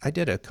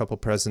did a couple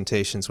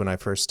presentations when I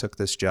first took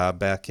this job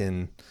back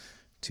in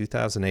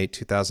 2008,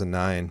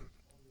 2009.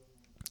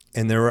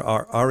 And there were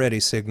already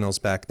signals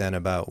back then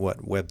about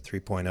what Web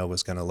 3.0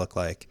 was going to look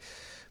like.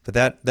 But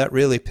that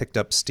really picked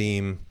up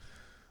steam,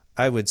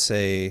 I would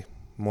say,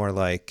 more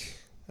like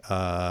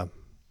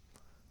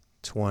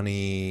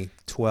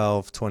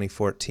 2012,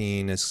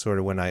 2014 is sort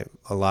of when a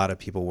lot of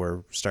people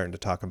were starting to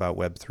talk about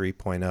Web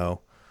 3.0.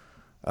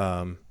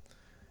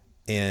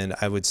 And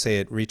I would say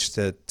it reached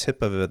the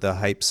tip of the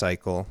hype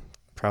cycle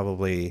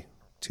probably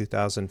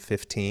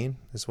 2015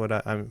 is what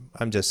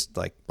I'm just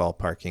like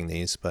ballparking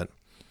these, but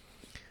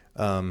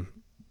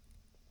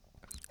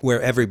where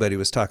everybody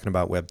was talking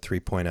about Web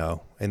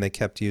 3.0, and they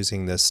kept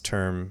using this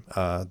term,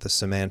 the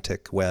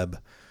semantic web.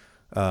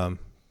 Were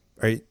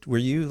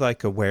you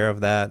like aware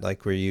of that?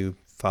 Like, were you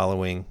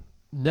following?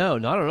 No,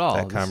 not at all.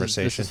 That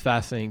conversation. This is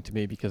fascinating to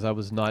me because I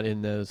was not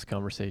in those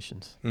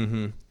conversations.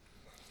 Mm-hmm.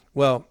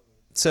 Well,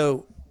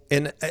 so,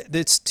 and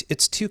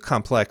it's too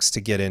complex to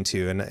get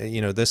into, and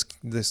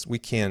this we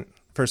can't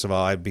first of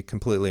all, I'd be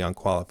completely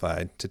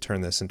unqualified to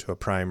turn this into a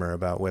primer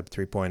about Web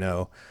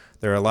 3.0.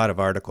 There are a lot of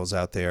articles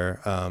out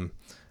there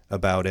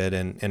about it,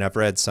 and I've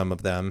read some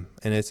of them,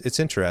 and it's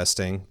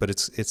interesting, but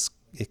it's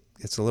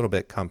a little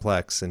bit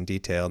complex and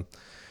detailed.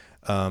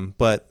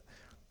 But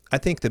I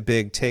think the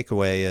big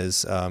takeaway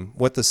is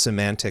what the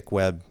semantic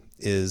web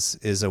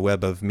is a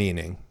web of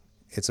meaning.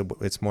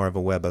 It's more of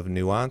a web of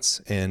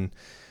nuance, and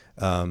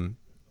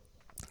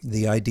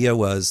the idea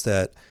was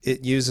that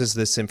it uses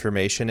this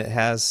information it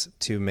has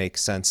to make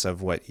sense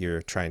of what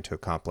you're trying to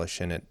accomplish,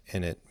 and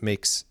it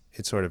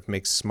sort of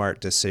makes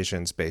smart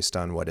decisions based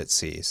on what it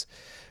sees.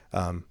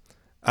 I'm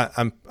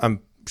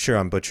sure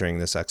I'm butchering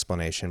this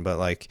explanation, but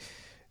like,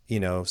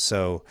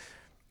 so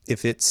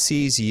if it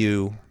sees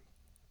you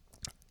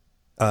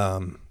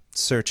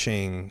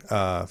searching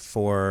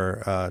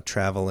for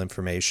travel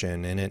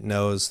information, and it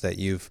knows that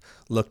you've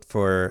looked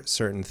for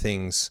certain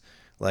things,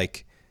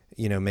 like,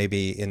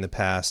 maybe in the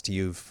past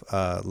you've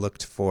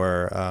looked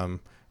for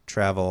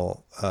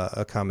travel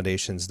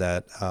accommodations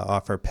that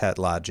offer pet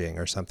lodging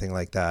or something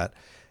like that.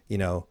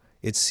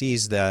 It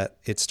sees that,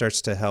 it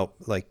starts to help,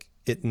 like,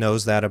 it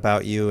knows that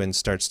about you and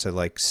starts to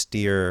like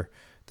steer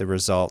the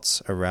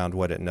results around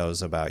what it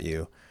knows about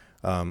you.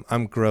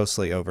 I'm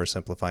grossly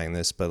oversimplifying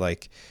this, but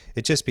like,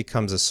 it just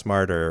becomes a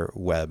smarter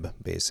web,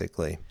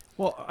 basically.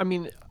 Well, I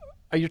mean,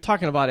 you're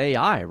talking about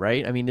AI,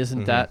 right? I mean,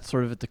 isn't that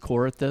sort of at the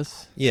core of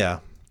this?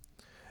 Yeah.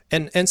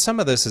 And some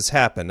of this has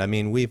happened. I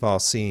mean, we've all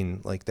seen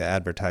like the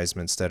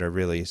advertisements that are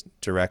really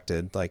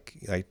directed. Like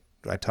I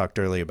talked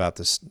earlier about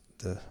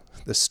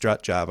the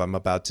strut job I'm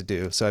about to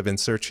do. So I've been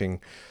searching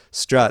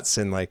struts,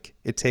 and like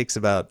it takes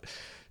about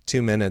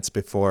 2 minutes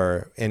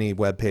before any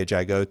web page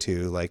I go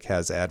to like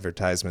has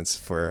advertisements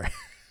for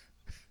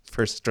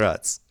for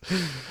struts.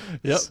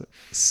 Yep.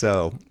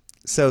 So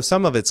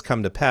some of it's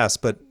come to pass,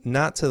 but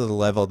not to the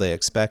level they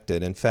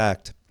expected. In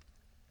fact,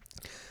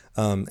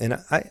 and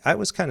I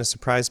was kind of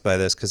surprised by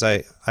this, because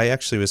I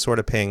actually was sort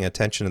of paying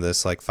attention to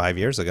this like 5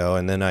 years ago,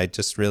 and then I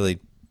just really,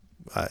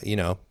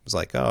 was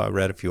like, oh, I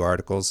read a few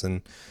articles,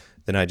 and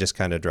then I just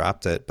kind of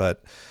dropped it.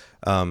 But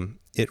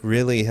it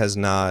really has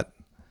not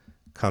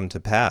come to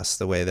pass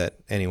the way that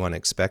anyone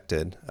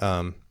expected.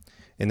 And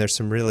there's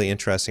some really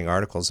interesting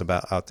articles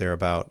out there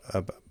about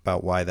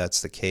why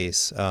that's the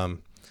case. Let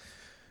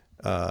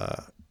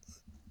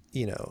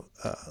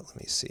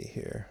me see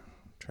here.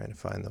 I'm trying to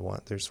find the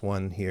one. There's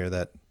one here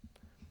that.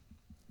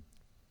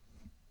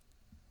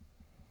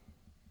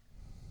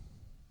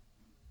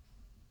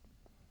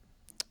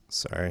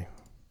 Sorry.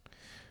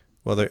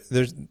 Well,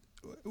 there's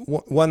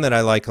one that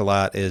I like a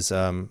lot is,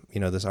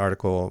 this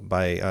article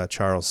by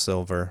Charles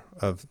Silver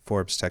of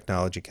Forbes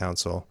Technology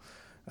Council,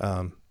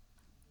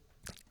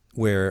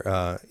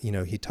 where,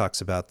 he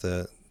talks about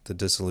the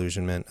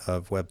disillusionment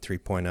of Web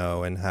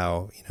 3.0 and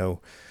how,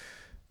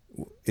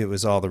 it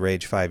was all the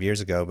rage 5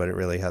 years ago, but it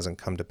really hasn't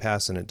come to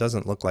pass, and it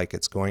doesn't look like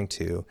it's going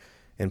to.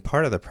 And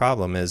part of the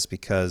problem is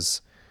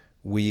because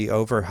we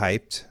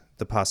overhyped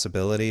the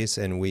possibilities,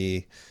 and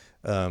we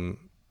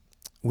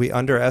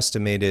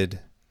underestimated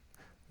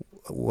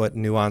what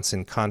nuance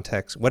and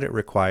context, what it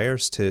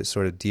requires to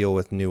sort of deal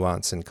with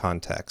nuance and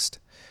context.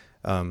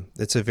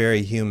 It's a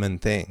very human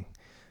thing.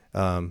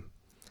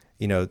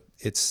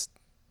 It's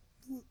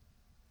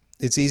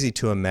easy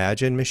to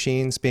imagine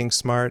machines being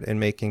smart and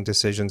making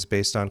decisions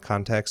based on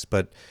context,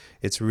 but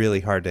it's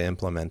really hard to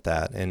implement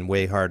that, and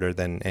way harder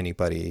than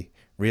anybody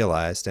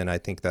realized. And I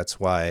think that's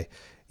why,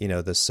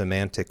 the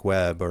semantic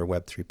web, or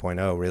Web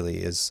 3.0,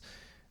 really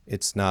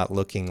it's not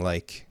looking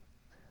like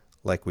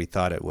we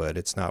thought it would.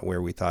 It's not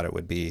where we thought it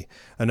would be.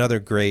 Another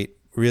great,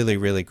 really,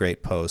 really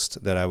great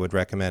post that I would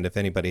recommend if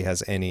anybody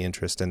has any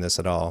interest in this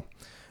at all.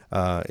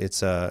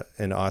 It's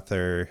an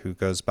author who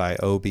goes by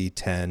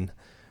Obi10,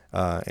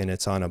 and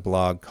it's on a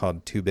blog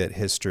called 2-Bit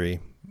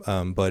History.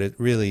 But it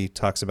really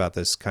talks about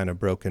this kind of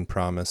broken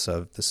promise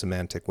of the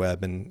semantic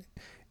web. And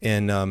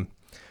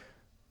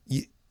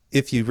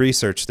if you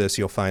research this,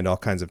 you'll find all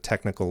kinds of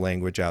technical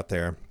language out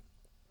there.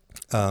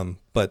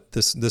 But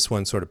this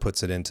one sort of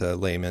puts it into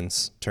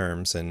layman's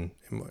terms and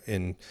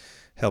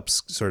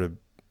helps sort of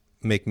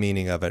make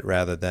meaning of it,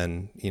 rather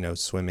than,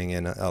 swimming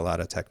in a lot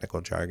of technical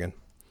jargon.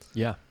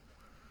 Yeah.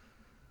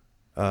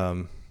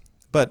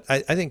 But I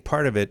think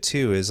part of it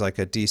too is like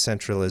a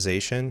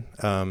decentralization.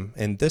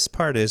 And this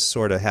part is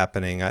sort of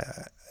happening.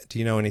 Do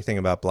you know anything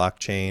about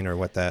blockchain or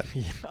what that?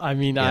 Yeah, I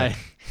mean, yeah.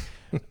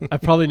 I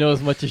probably know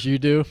as much as you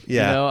do.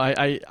 Yeah.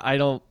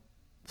 I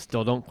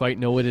still don't quite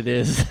know what it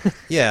is.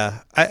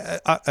 Yeah.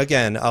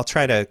 Again, I'll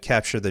try to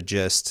capture the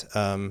gist.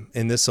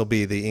 And this will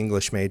be the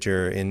English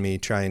major in me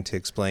trying to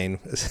explain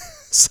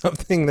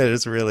something that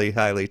is really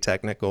highly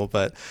technical.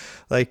 But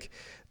like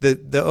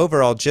the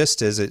overall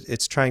gist is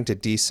it's trying to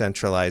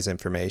decentralize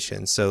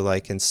information. So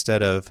like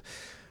instead of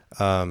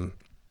like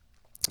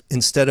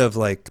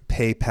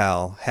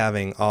PayPal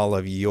having all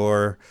of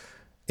your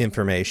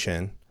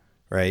information,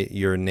 right,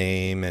 your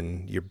name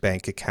and your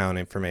bank account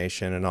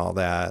information and all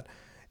that,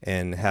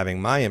 and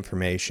having my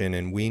information,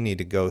 and we need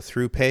to go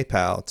through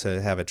PayPal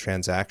to have a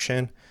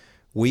transaction,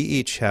 we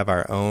each have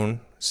our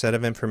own set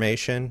of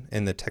information,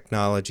 and the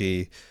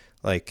technology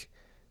like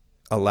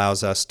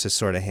allows us to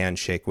sort of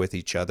handshake with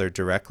each other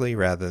directly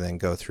rather than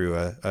go through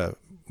a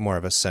more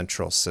of a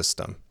central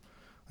system.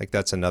 Like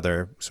that's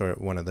another sort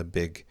of one of the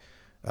big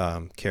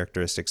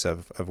characteristics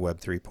of Web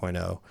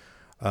 3.0.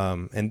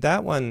 And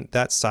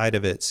that side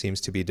of it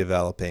seems to be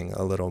developing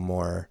a little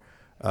more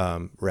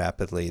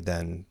rapidly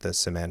than the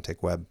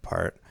semantic web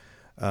part.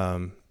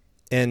 And,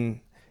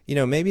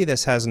 maybe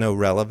this has no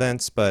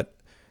relevance, but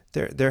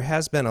there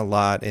has been a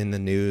lot in the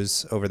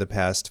news over the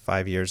past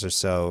 5 years or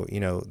so.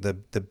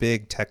 The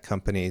big tech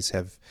companies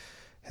have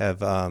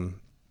had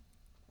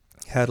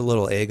a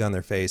little egg on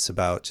their face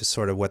about just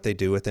sort of what they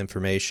do with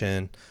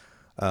information,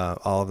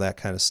 all of that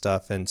kind of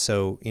stuff. And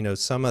so,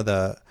 some of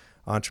the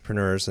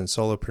entrepreneurs and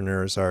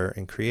solopreneurs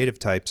and creative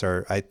types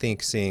are, I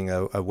think, seeing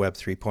a Web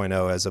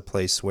 3.0 as a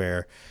place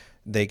where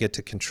they get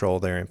to control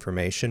their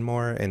information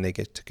more, and they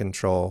get to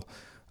control,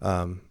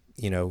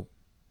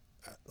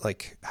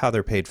 like how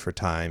they're paid for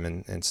time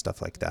and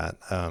stuff like that.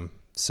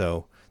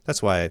 So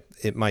that's why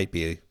it might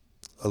be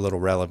a little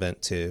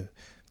relevant to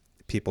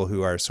people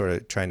who are sort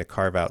of trying to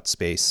carve out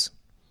space.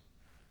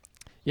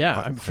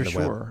 Yeah, for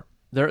sure.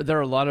 There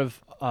are a lot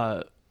of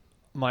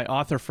my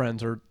author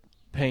friends are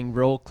paying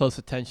real close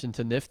attention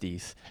to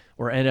Nifties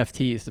or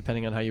NFTs,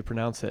 depending on how you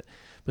pronounce it.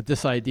 But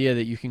this idea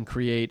that you can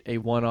create a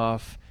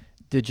one-off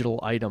digital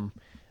item,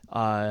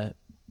 that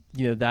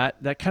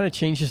kind of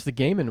changes the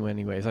game in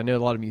many ways. I know a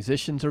lot of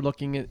musicians are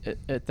looking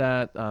at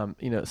that,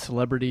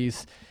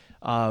 celebrities,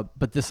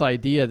 but this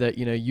idea that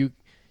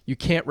you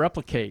can't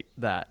replicate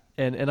that,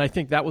 and I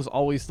think that was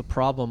always the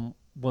problem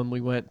when we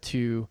went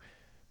to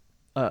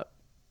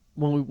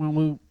when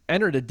we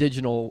entered a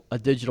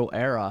digital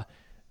era.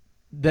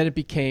 Then it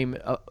became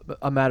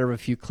a matter of a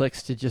few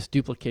clicks to just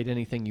duplicate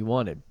anything you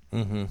wanted.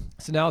 Mm-hmm.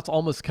 So now it's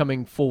almost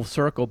coming full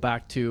circle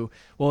back to,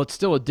 well, it's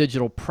still a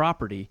digital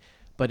property,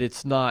 but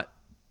it's not.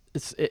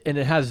 And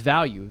it has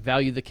value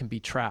that can be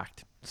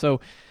tracked.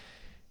 So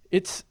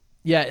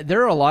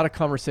there are a lot of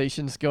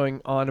conversations going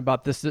on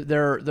about this.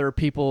 There are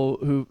people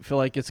who feel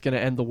like it's going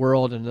to end the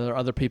world, and there are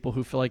other people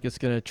who feel like it's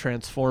going to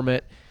transform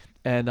it.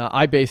 And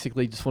I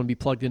basically just want to be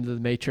plugged into the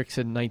Matrix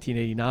in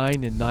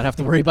 1989 and not have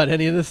to worry about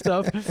any of this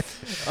stuff.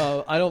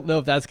 I don't know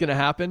if that's going to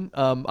happen.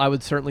 I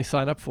would certainly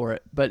sign up for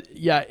it. But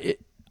yeah,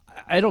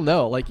 I don't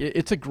know. Like,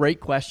 it's a great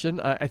question.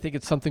 I think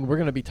it's something we're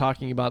going to be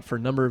talking about for a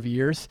number of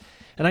years.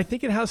 And I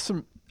think it has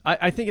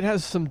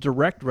some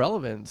direct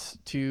relevance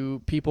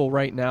to people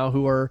right now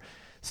who are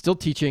still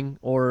teaching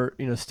or,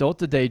 still at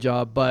the day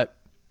job, but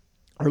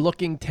are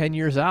looking 10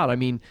 years out. I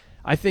mean,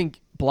 I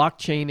think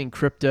blockchain and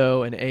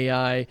crypto and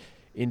AI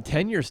in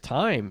 10 years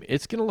time,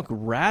 it's going to look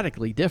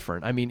radically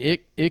different. I mean,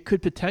 it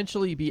could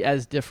potentially be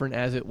as different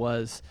as it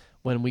was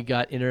when we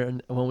got Web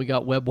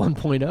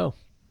 1.0.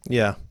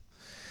 Yeah.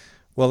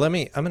 Well, I'm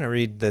going to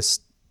read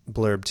this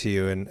blurb to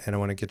you, and I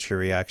want to get your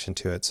reaction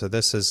to it. So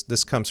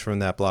this comes from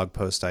that blog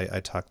post I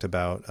talked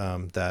about,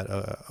 that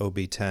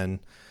OB10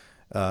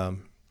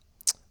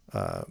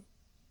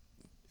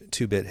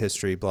 2-bit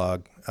history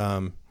blog.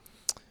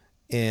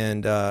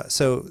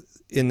 So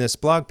in this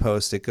blog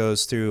post, it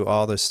goes through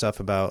all this stuff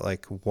about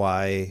like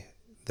why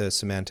the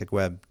semantic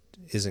web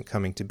isn't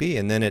coming to be,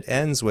 and then it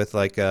ends with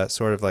like a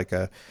sort of like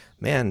a,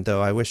 man,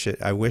 though I wish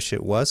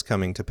it was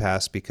coming to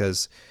pass,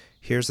 because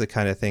here's the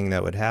kind of thing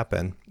that would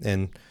happen.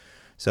 And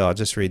so I'll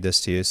just read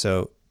this to you.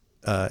 So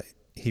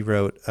he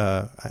wrote,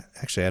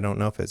 actually, I don't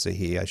know if it's a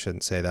he. I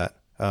shouldn't say that.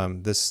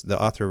 The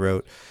author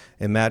wrote,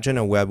 imagine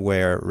a web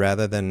where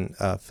rather than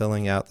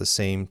filling out the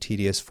same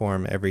tedious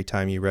form every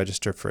time you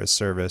register for a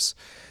service,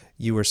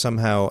 you were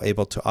somehow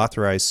able to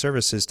authorize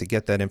services to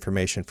get that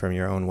information from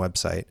your own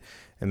website.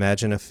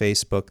 Imagine a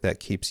Facebook that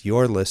keeps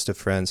your list of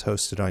friends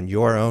hosted on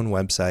your own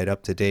website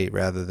up to date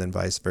rather than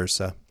vice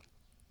versa.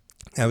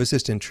 I was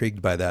just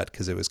intrigued by that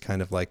because it was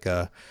kind of like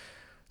a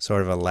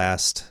sort of a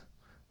last,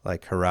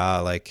 like,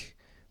 hurrah, like,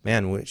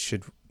 man,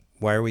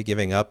 why are we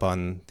giving up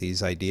on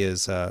these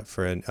ideas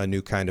for a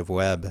new kind of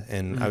web?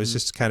 And I was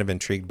just kind of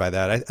intrigued by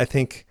that. I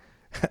think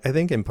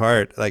in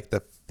part, like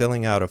the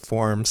filling out of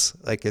forms,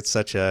 like it's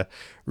such a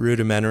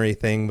rudimentary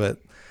thing, but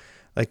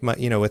like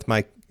with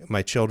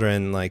my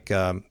children, like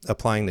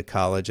applying to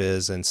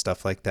colleges and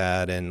stuff like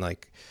that, and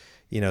like,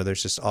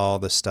 there's just all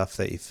the stuff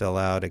that you fill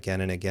out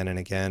again and again and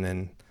again,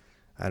 and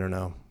I don't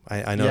know.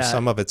 I know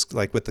some of it's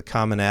like with the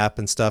Common App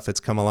and stuff, it's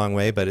come a long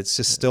way, but it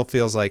just still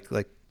feels like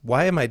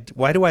why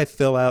do I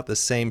fill out the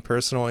same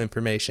personal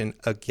information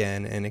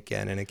again and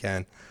again and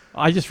again?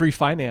 I just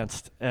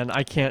refinanced, and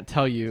I can't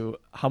tell you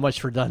how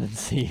much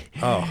redundancy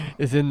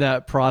is in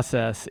that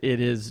process. It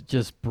is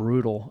just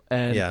brutal.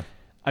 And yeah.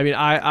 I mean,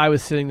 I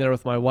was sitting there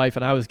with my wife,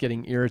 and I was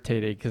getting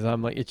irritated because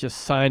I'm like, it's just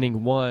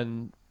signing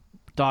one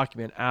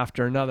document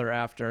after another,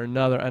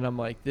 and I'm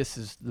like, this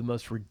is the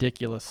most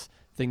ridiculous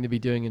thing to be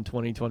doing in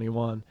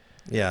 2021.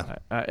 Yeah.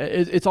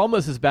 It's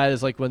almost as bad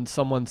as like when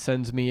someone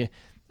sends me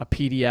a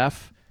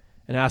PDF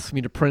and asks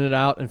me to print it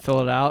out and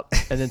fill it out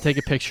and then take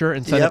a picture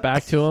and send it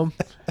back to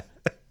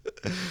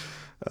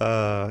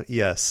them.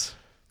 Yes.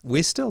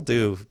 We still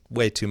do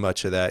way too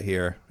much of that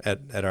here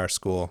at our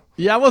school.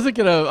 Yeah, I wasn't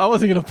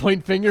gonna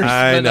point fingers.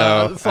 I but,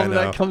 know. some I of know.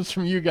 that comes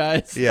from you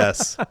guys.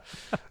 Yes.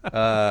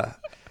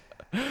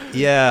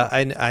 Yeah,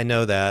 I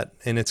know that,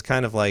 and it's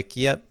kind of like,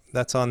 yep,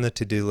 that's on the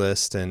to-do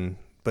list,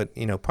 but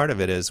part of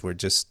it is we're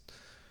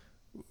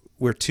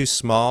too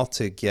small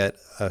to get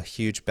a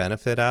huge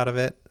benefit out of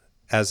it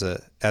as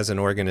an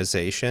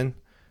organization.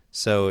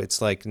 So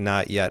it's like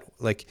not yet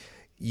like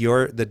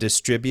the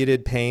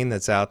distributed pain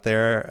that's out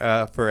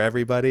there for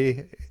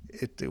everybody.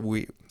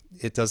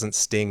 It doesn't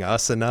sting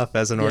us enough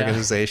as an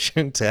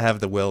organization to have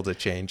the will to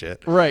change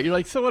it. Right. You're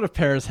like, so what if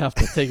parents have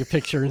to take a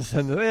picture and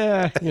send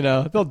it?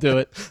 They'll do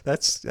it.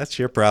 That's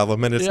your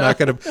problem, and it's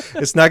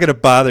not gonna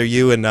bother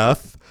you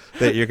enough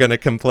that you're gonna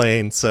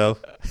complain. So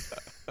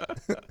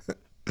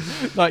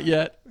Not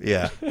yet.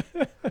 yeah.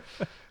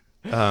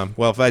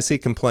 Well, if I see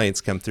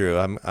complaints come through,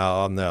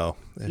 I'll know.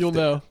 You'll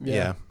know.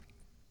 Yeah.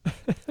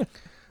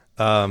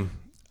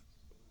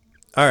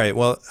 All right.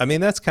 Well, I mean,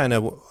 that's kind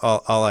of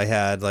all I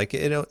had. Like,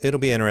 it'll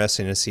be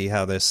interesting to see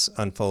how this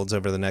unfolds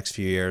over the next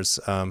few years.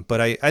 But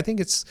I think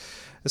it's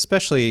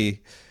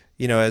especially,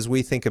 as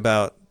we think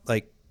about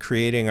like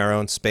creating our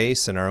own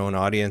space and our own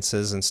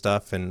audiences and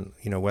stuff, and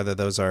whether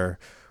those are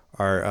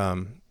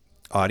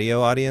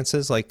audio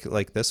audiences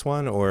like this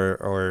one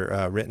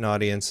or written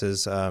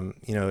audiences.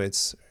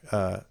 It's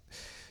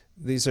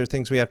these are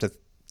things we have to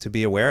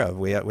be aware of.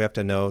 We have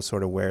to know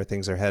sort of where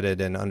things are headed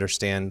and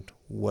understand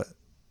what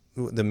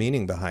the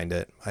meaning behind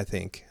it, I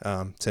think,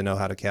 to know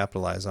how to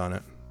capitalize on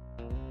it.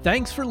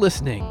 Thanks for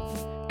listening.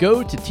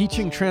 Go to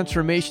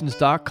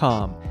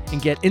teachingtransformations.com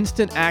and get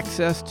instant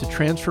access to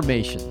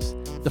Transformations,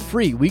 the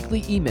free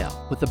weekly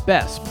email with the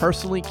best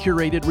personally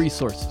curated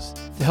resources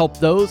to help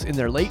those in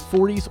their late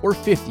 40s or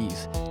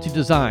 50s to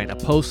design a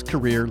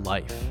post-career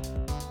life.